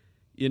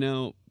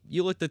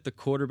 You looked at the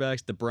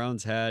quarterbacks the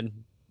Browns had.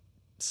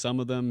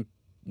 Some of them,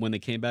 when they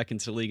came back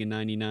into the league in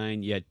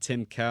 99, you had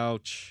Tim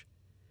Couch,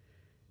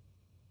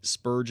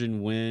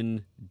 Spurgeon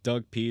Wynn,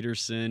 Doug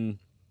Peterson,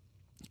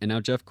 and now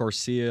Jeff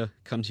Garcia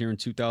comes here in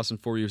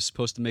 2004. He was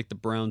supposed to make the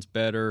Browns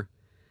better,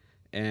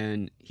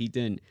 and he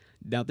didn't.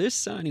 Now, this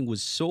signing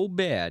was so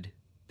bad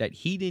that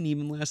he didn't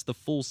even last the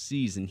full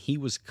season. He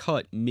was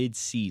cut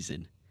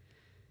mid-season.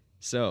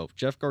 So,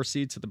 Jeff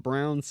Garcia to the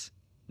Browns,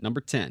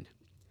 number 10.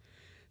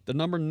 The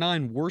number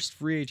 9 worst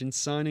free agent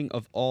signing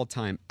of all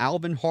time,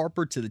 Alvin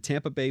Harper to the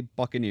Tampa Bay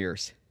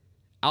Buccaneers.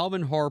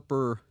 Alvin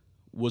Harper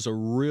was a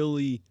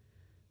really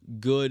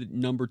good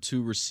number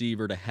 2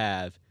 receiver to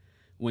have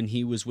when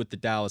he was with the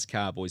Dallas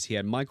Cowboys. He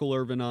had Michael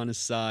Irvin on his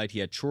side. He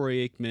had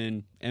Troy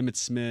Aikman, Emmitt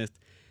Smith.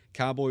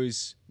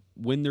 Cowboys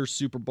win their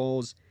Super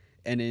Bowls.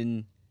 And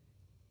in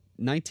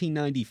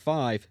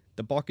 1995,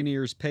 the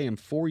Buccaneers pay him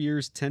 4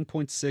 years,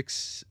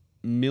 $10.6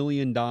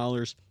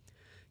 million.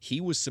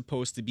 He was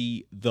supposed to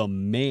be the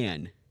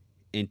man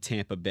in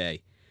Tampa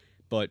Bay.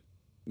 But,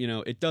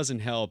 it doesn't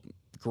help,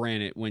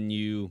 granted, when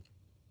you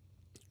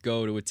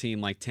go to a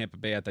team like Tampa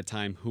Bay at the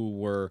time who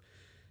were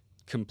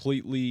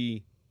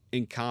completely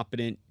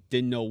incompetent,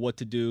 didn't know what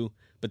to do,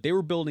 but they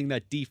were building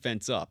that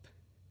defense up.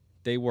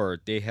 They were.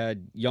 They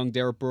had young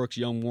Derek Brooks,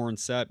 young Warren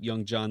Sapp,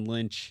 young John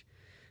Lynch,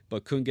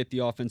 but couldn't get the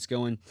offense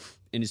going.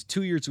 In his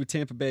 2 years with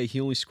Tampa Bay,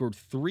 he only scored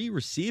 3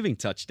 receiving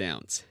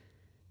touchdowns.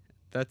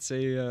 That's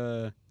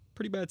a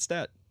pretty bad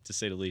stat, to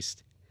say the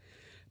least.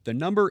 The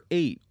number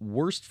 8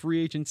 worst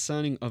free agent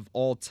signing of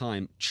all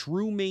time,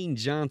 Trumaine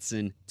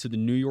Johnson to the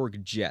New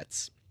York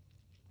Jets.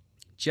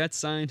 Jets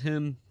signed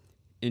him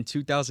in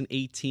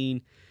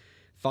 2018,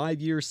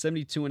 5 years,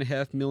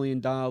 $72.5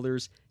 million.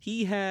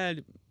 He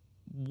had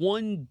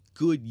one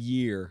good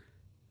year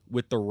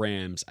with the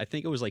Rams. I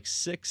think it was like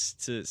 6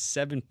 to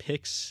 7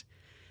 picks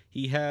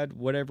he had,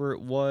 whatever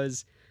it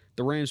was.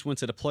 The Rams went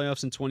to the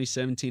playoffs in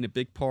 2017, a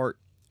big part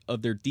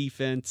of their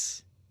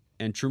defense,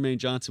 and Trumaine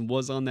Johnson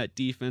was on that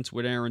defense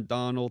with Aaron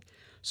Donald.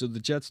 So the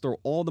Jets throw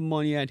all the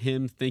money at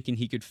him, thinking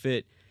he could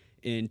fit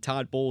in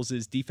Todd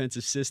Bowles'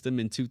 defensive system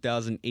in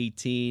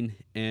 2018,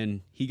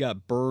 and he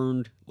got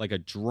burned like a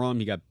drum.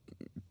 He got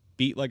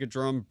beat like a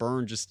drum,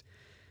 burned just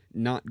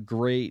not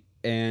great,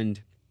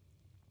 and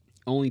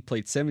only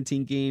played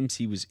 17 games.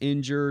 He was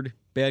injured,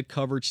 bad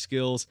coverage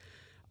skills.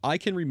 I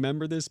can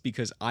remember this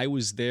because I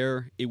was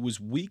there. It was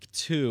week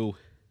 2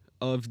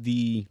 of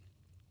the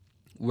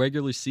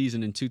regular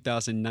season in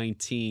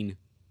 2019,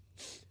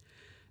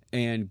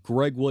 and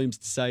Greg Williams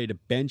decided to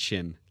bench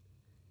him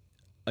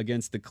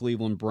against the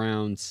Cleveland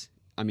Browns.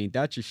 I mean,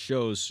 that just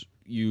shows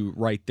you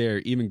right there.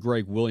 Even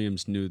Greg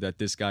Williams knew that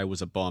this guy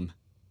was a bum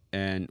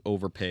and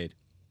overpaid.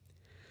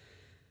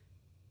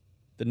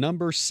 The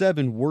number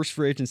 7 worst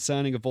free agent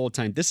signing of all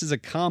time. This is a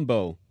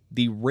combo.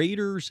 The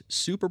Raiders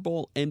Super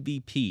Bowl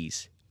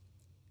MVPs.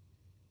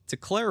 To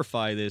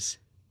clarify this,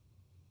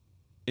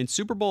 in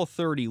Super Bowl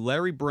 30,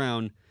 Larry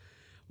Brown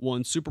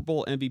won Super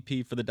Bowl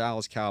MVP for the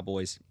Dallas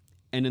Cowboys.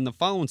 And in the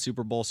following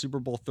Super Bowl, Super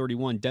Bowl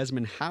 31,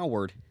 Desmond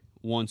Howard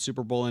won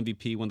Super Bowl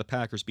MVP when the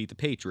Packers beat the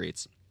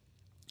Patriots.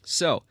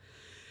 So,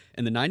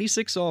 in the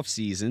 96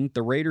 offseason,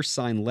 the Raiders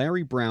signed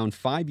Larry Brown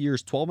 5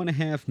 years,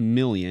 $12.5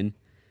 million.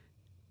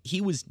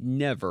 He was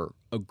never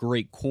a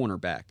great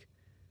cornerback.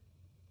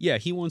 Yeah,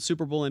 he won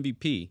Super Bowl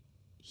MVP.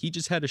 He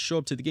just had to show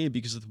up to the game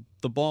because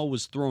the ball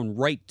was thrown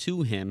right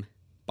to him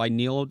by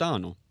Neil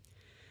O'Donnell.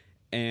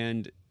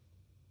 And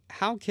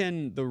how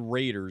can the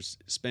Raiders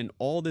spend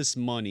all this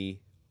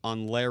money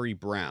on Larry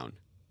Brown?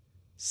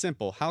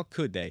 Simple. How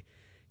could they?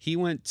 He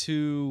went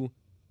to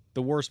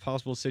the worst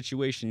possible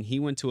situation. He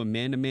went to a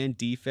man-to-man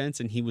defense,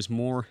 and he was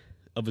more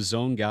of a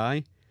zone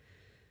guy.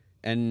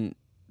 And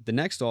the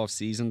next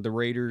offseason, the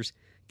Raiders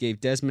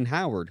gave Desmond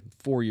Howard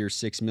 4 years,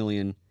 $6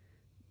 million.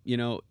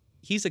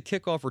 He's a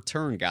kickoff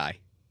return guy,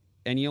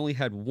 and he only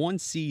had one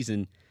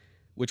season,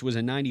 which was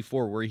in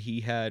 94, where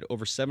he had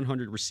over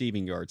 700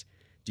 receiving yards.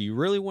 Do you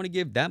really want to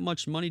give that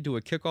much money to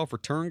a kickoff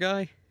return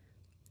guy?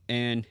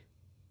 And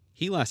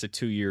he lasted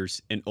 2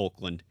 years in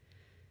Oakland.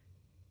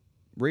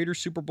 Raiders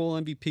Super Bowl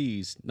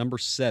MVPs, number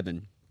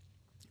 7.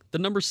 The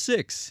number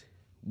 6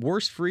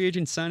 worst free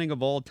agent signing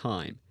of all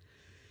time,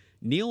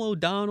 Neil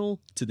O'Donnell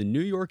to the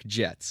New York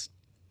Jets.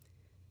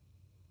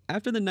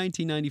 After the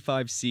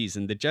 1995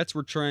 season, the Jets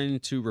were trying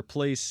to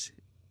replace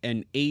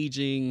an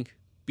aging,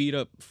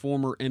 beat-up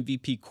former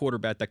MVP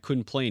quarterback that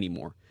couldn't play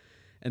anymore,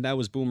 and that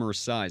was Boomer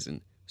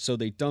Esiason. So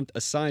they dumped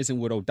Esiason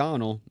with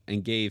O'Donnell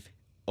and gave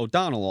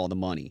O'Donnell all the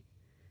money.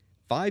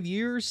 5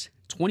 years,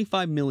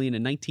 $25 million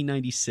in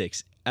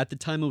 1996. At the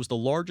time, it was the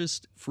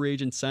largest free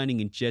agent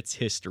signing in Jets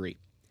history.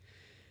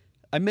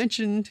 I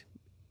mentioned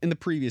in the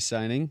previous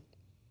signing,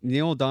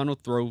 Neil O'Donnell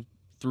threw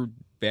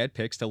bad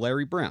picks to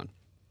Larry Brown.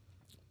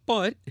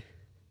 But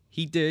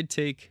he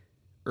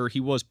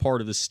was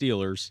part of the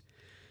Steelers'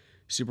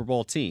 Super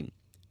Bowl team.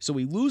 So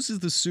he loses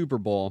the Super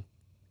Bowl,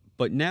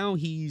 but now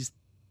he's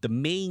the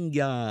main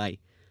guy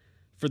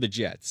for the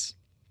Jets.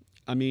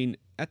 I mean,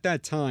 at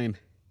that time,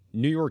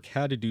 New York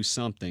had to do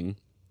something.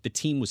 The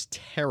team was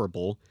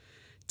terrible.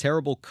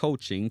 Terrible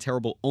coaching,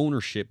 terrible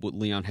ownership with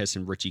Leon Hess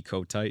and Richie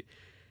Kotite.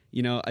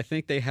 I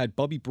think they had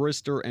Bubby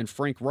Brister and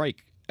Frank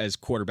Reich as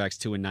quarterbacks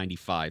too in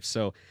 95.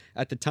 So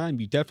at the time,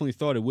 you definitely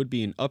thought it would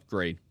be an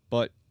upgrade.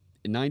 But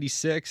in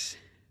 96,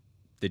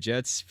 The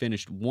Jets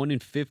finished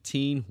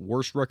 1-15,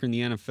 worst record in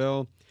the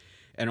NFL,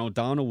 and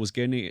O'Donnell was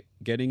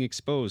getting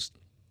exposed.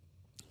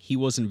 He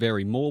wasn't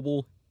very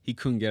mobile. He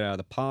couldn't get out of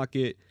the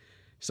pocket.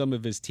 Some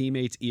of his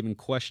teammates even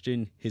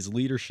questioned his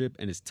leadership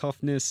and his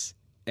toughness.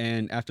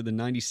 And after the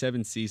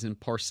 97 season,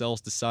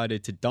 Parcells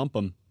decided to dump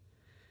him.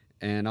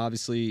 And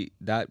obviously,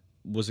 that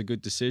was a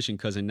good decision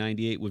because in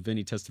 98 with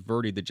Vinny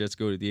Testaverde, the Jets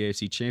go to the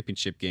AFC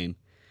Championship game.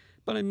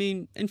 But I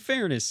mean, in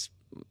fairness,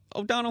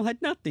 O'Donnell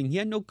had nothing. He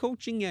had no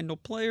coaching, he had no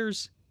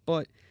players.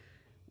 But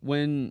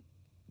when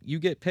you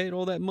get paid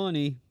all that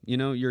money,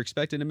 you're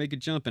expected to make a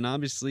jump. And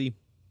obviously,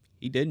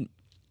 he didn't.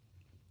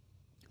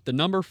 The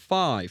number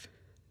 5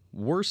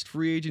 worst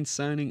free agent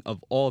signing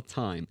of all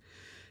time.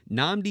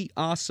 Nnamdi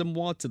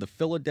Asomugha to the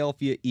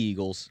Philadelphia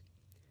Eagles.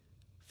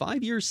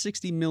 5 years,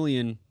 $60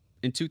 million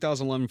in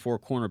 2011 for a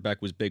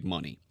cornerback was big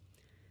money.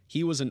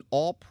 He was an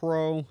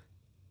all-pro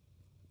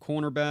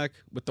cornerback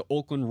with the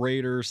Oakland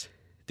Raiders.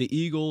 The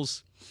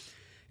Eagles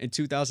in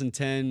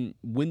 2010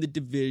 win the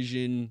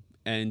division,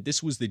 and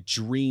this was the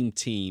dream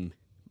team.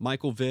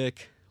 Michael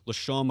Vick,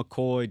 LaShawn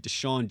McCoy,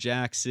 Deshaun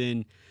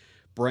Jackson,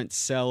 Brent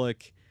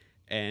Selleck,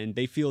 and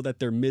they feel that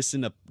they're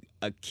missing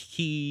a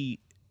key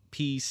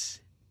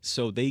piece,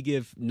 so they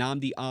give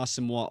Nnamdi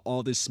Asomugha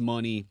all this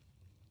money,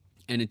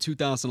 and in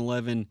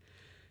 2011,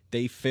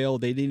 they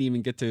failed. They didn't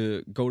even get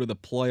to go to the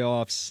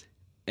playoffs,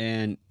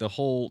 and the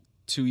whole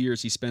 2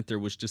 years he spent there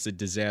was just a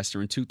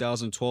disaster. In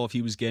 2012,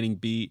 he was getting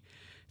beat.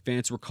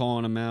 Fans were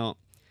calling him out.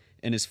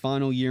 In his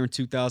final year in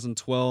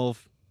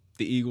 2012,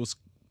 the Eagles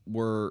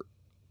were,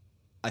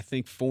 I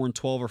think,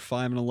 4-12 or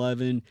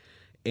 5-11.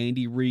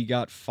 Andy Reid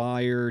got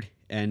fired,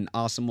 and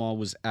Asomugha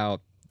was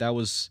out. That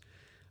was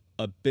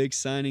a big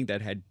signing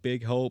that had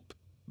big hope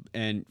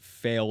and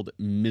failed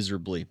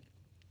miserably.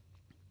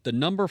 The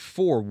number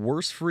 4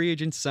 worst free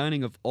agent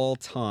signing of all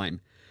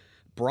time.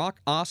 Brock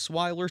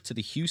Osweiler to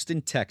the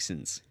Houston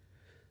Texans.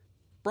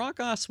 Brock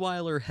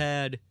Osweiler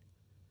had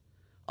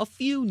a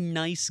few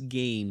nice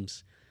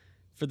games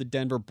for the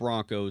Denver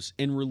Broncos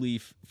in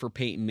relief for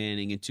Peyton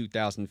Manning in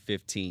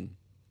 2015.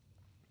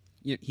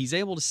 He's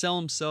able to sell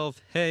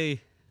himself,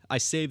 hey, I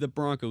saved the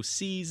Broncos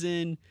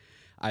season.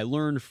 I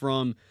learned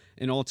from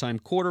an all-time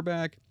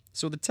quarterback.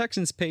 So the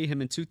Texans paid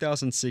him in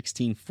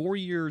 2016, 4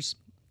 years,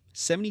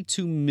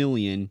 $72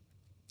 million,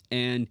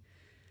 and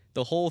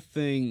the whole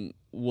thing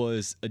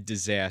was a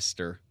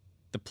disaster.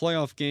 The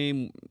playoff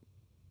game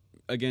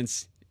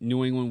against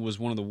New England was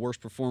one of the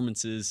worst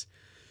performances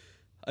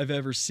I've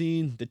ever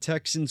seen. The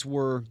Texans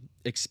were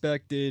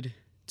expected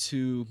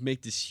to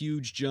make this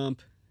huge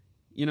jump.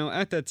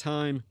 At that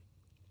time,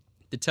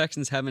 the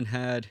Texans haven't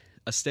had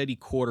a steady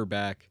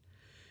quarterback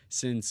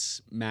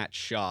since Matt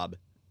Schaub,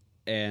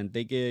 and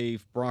they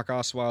gave Brock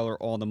Osweiler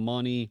all the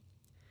money,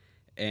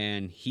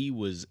 and he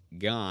was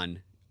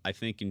gone, I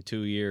think, in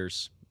 2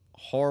 years.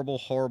 Horrible,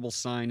 horrible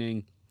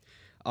signing.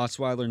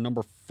 Osweiler,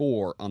 number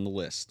 4 on the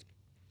list.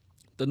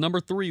 The number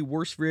 3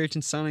 worst free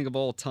agent signing of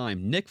all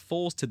time, Nick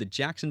Foles to the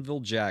Jacksonville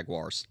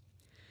Jaguars.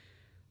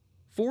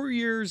 4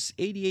 years,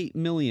 $88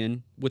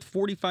 million, with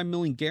 $45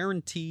 million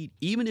guaranteed,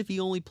 even if he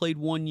only played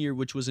 1 year,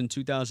 which was in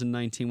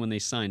 2019 when they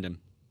signed him.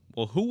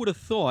 Well, who would have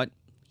thought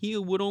he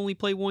would only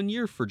play 1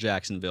 year for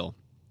Jacksonville?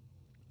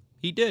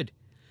 He did.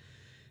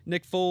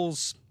 Nick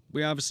Foles,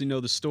 we obviously know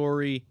the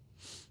story.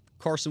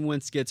 Carson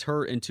Wentz gets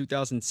hurt in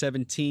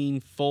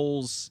 2017.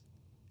 Foles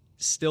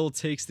still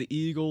takes the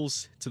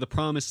Eagles to the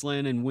promised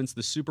land and wins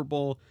the Super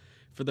Bowl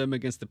for them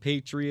against the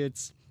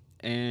Patriots.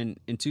 And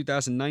in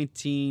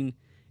 2019,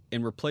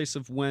 in replace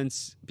of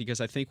Wentz,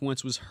 because I think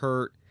Wentz was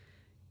hurt,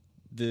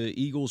 the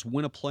Eagles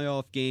win a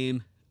playoff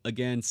game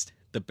against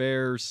the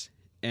Bears,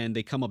 and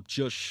they come up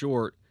just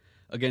short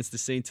against the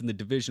Saints in the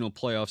divisional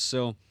playoffs.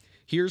 So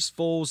here's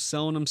Foles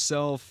selling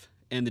himself,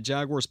 and the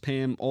Jaguars pay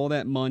him all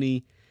that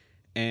money,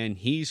 and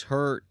he's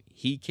hurt.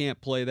 He can't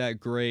play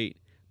that great.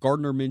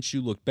 Gardner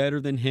Minshew looked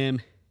better than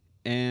him,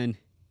 and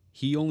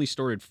he only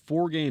started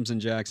 4 games in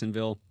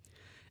Jacksonville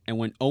and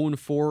went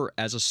 0-4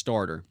 as a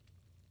starter.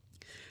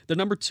 The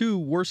number 2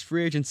 worst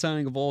free agent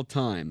signing of all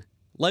time,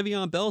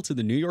 Le'Veon Bell to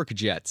the New York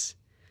Jets.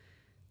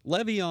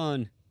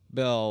 Le'Veon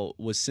Bell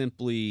was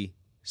simply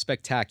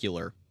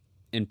spectacular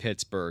in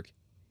Pittsburgh.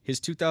 His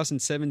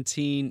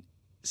 2017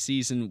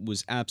 season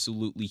was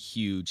absolutely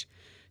huge.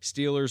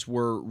 Steelers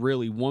were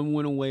really 1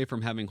 win away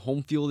from having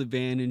home field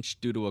advantage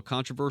due to a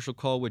controversial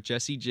call with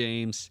Jesse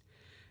James,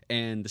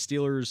 and the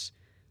Steelers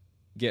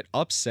get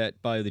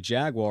upset by the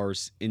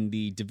Jaguars in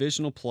the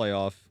divisional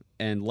playoff,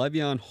 and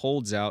Le'Veon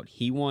holds out.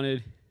 He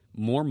wanted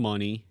more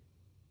money.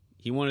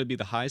 He wanted to be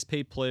the highest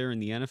paid player in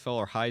the NFL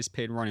or highest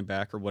paid running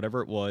back or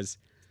whatever it was,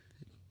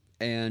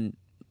 and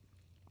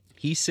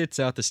he sits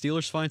out. The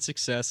Steelers find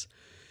success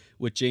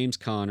with James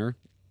Conner.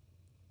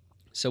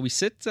 So he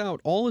sits out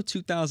all of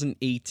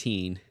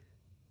 2018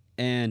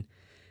 and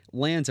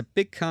lands a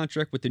big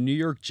contract with the New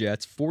York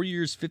Jets, 4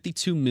 years,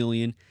 $52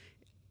 million.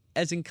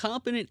 As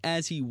incompetent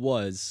as he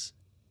was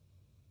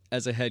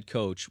as a head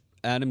coach,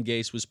 Adam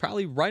Gase was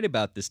probably right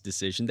about this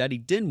decision that he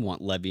didn't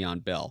want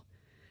Le'Veon Bell.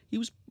 He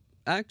was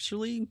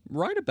actually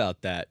right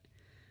about that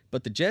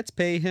But the Jets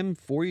pay him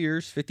 4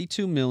 years,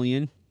 $52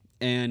 million,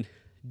 and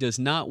does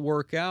not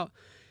work out.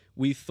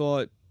 We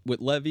thought with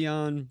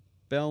Le'Veon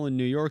Bell in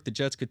New York, the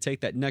Jets could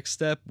take that next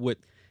step with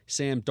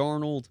Sam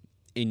Darnold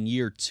in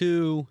year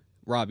 2.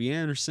 Robbie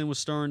Anderson was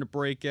starting to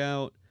break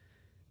out.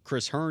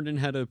 Chris Herndon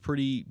had a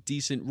pretty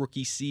decent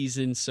rookie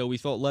season, so we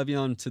thought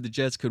Le'Veon to the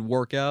Jets could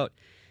work out,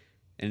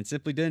 and it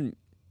simply didn't.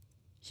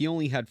 He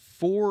only had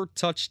 4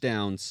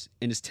 touchdowns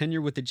in his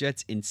tenure with the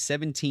Jets in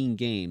 17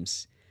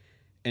 games.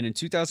 And in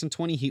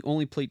 2020, he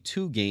only played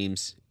 2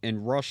 games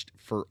and rushed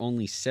for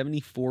only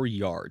 74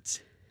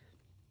 yards.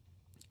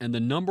 And the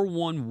number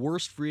 1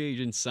 worst free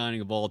agent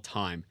signing of all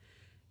time,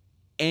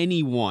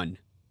 anyone,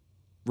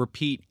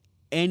 repeat,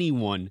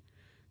 anyone,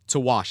 to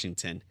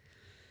Washington.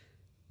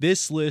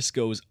 This list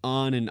goes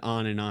on and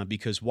on and on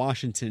because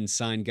Washington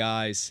signed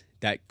guys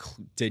that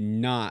did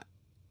not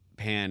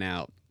pan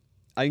out.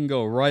 I can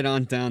go right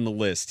on down the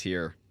list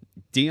here.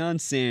 Deion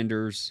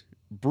Sanders,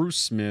 Bruce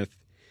Smith,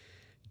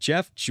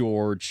 Jeff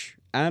George,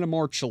 Adam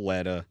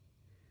Archuleta.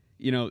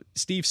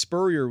 Steve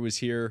Spurrier was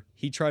here.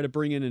 He tried to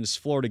bring in his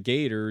Florida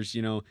Gators,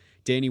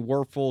 Danny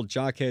Werfel,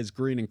 Jaquez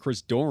Green, and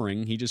Chris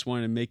Doring. He just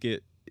wanted to make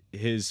it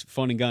his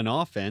fun and gun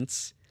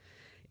offense.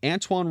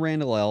 Antoine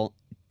Randall,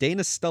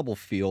 Dana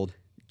Stubblefield,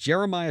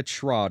 Jeremiah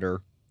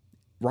Trotter.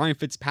 Ryan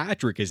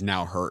Fitzpatrick is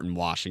now hurt in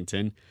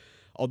Washington.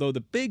 Although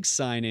the big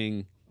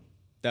signing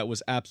that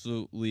was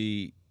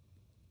absolutely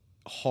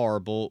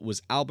horrible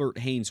was Albert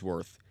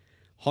Hainsworth.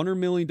 $100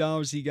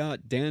 million he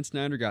got. Dan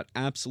Snyder got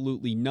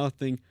absolutely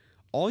nothing.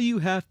 All you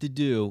have to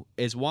do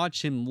is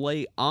watch him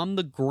lay on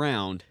the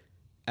ground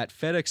at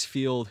FedEx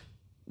Field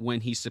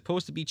when he's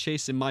supposed to be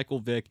chasing Michael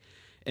Vick,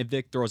 and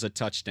Vick throws a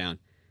touchdown.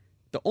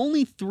 The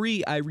only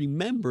 3 I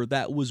remember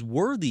that was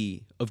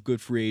worthy of good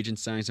free agent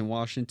signings in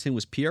Washington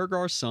was Pierre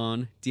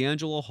Garçon,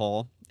 D'Angelo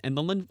Hall, and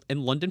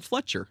London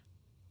Fletcher.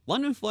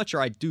 London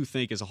Fletcher, I do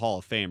think, is a Hall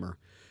of Famer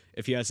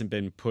if he hasn't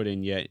been put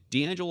in yet.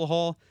 D'Angelo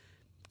Hall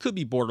could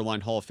be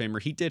borderline Hall of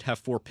Famer. He did have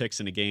 4 picks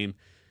in a game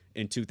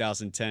in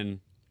 2010.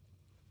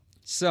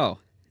 So,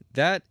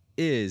 that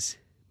is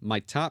my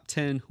top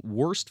 10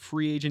 worst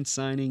free agent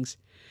signings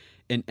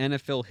in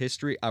NFL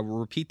history. I will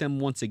repeat them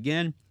once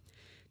again.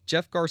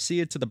 Jeff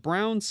Garcia to the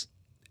Browns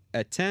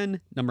at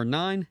 10. Number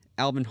 9,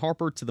 Alvin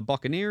Harper to the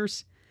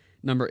Buccaneers.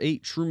 Number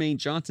 8, Trumaine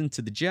Johnson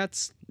to the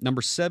Jets.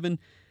 Number 7,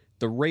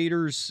 the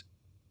Raiders'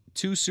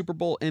 2 Super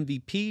Bowl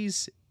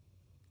MVPs,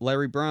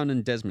 Larry Brown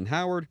and Desmond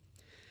Howard.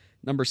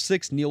 Number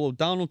 6, Neil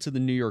O'Donnell to the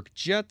New York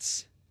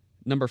Jets.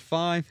 Number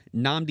 5,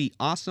 Nnamdi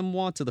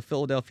Asomugha to the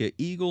Philadelphia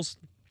Eagles.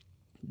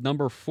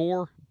 Number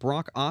 4,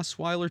 Brock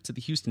Osweiler to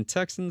the Houston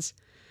Texans.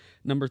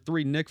 Number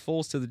 3, Nick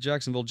Foles to the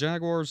Jacksonville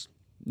Jaguars.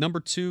 Number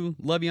 2,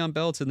 Le'Veon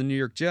Bell to the New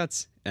York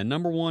Jets. And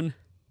number 1,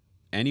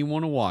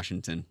 anyone in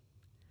Washington.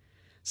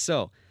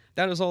 So,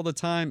 that is all the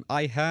time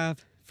I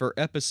have for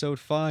episode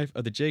 5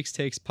 of the Jake's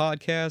Takes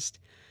podcast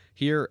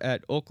here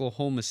at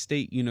Oklahoma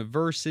State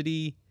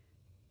University.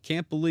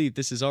 Can't believe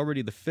this is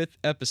already the 5th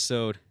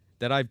episode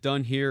that I've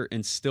done here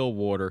in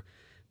Stillwater,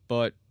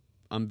 but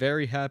I'm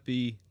very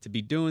happy to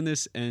be doing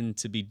this and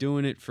to be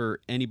doing it for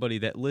anybody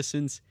that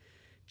listens.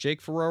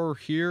 Jake Ferraro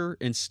here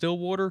in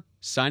Stillwater,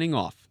 signing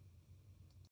off.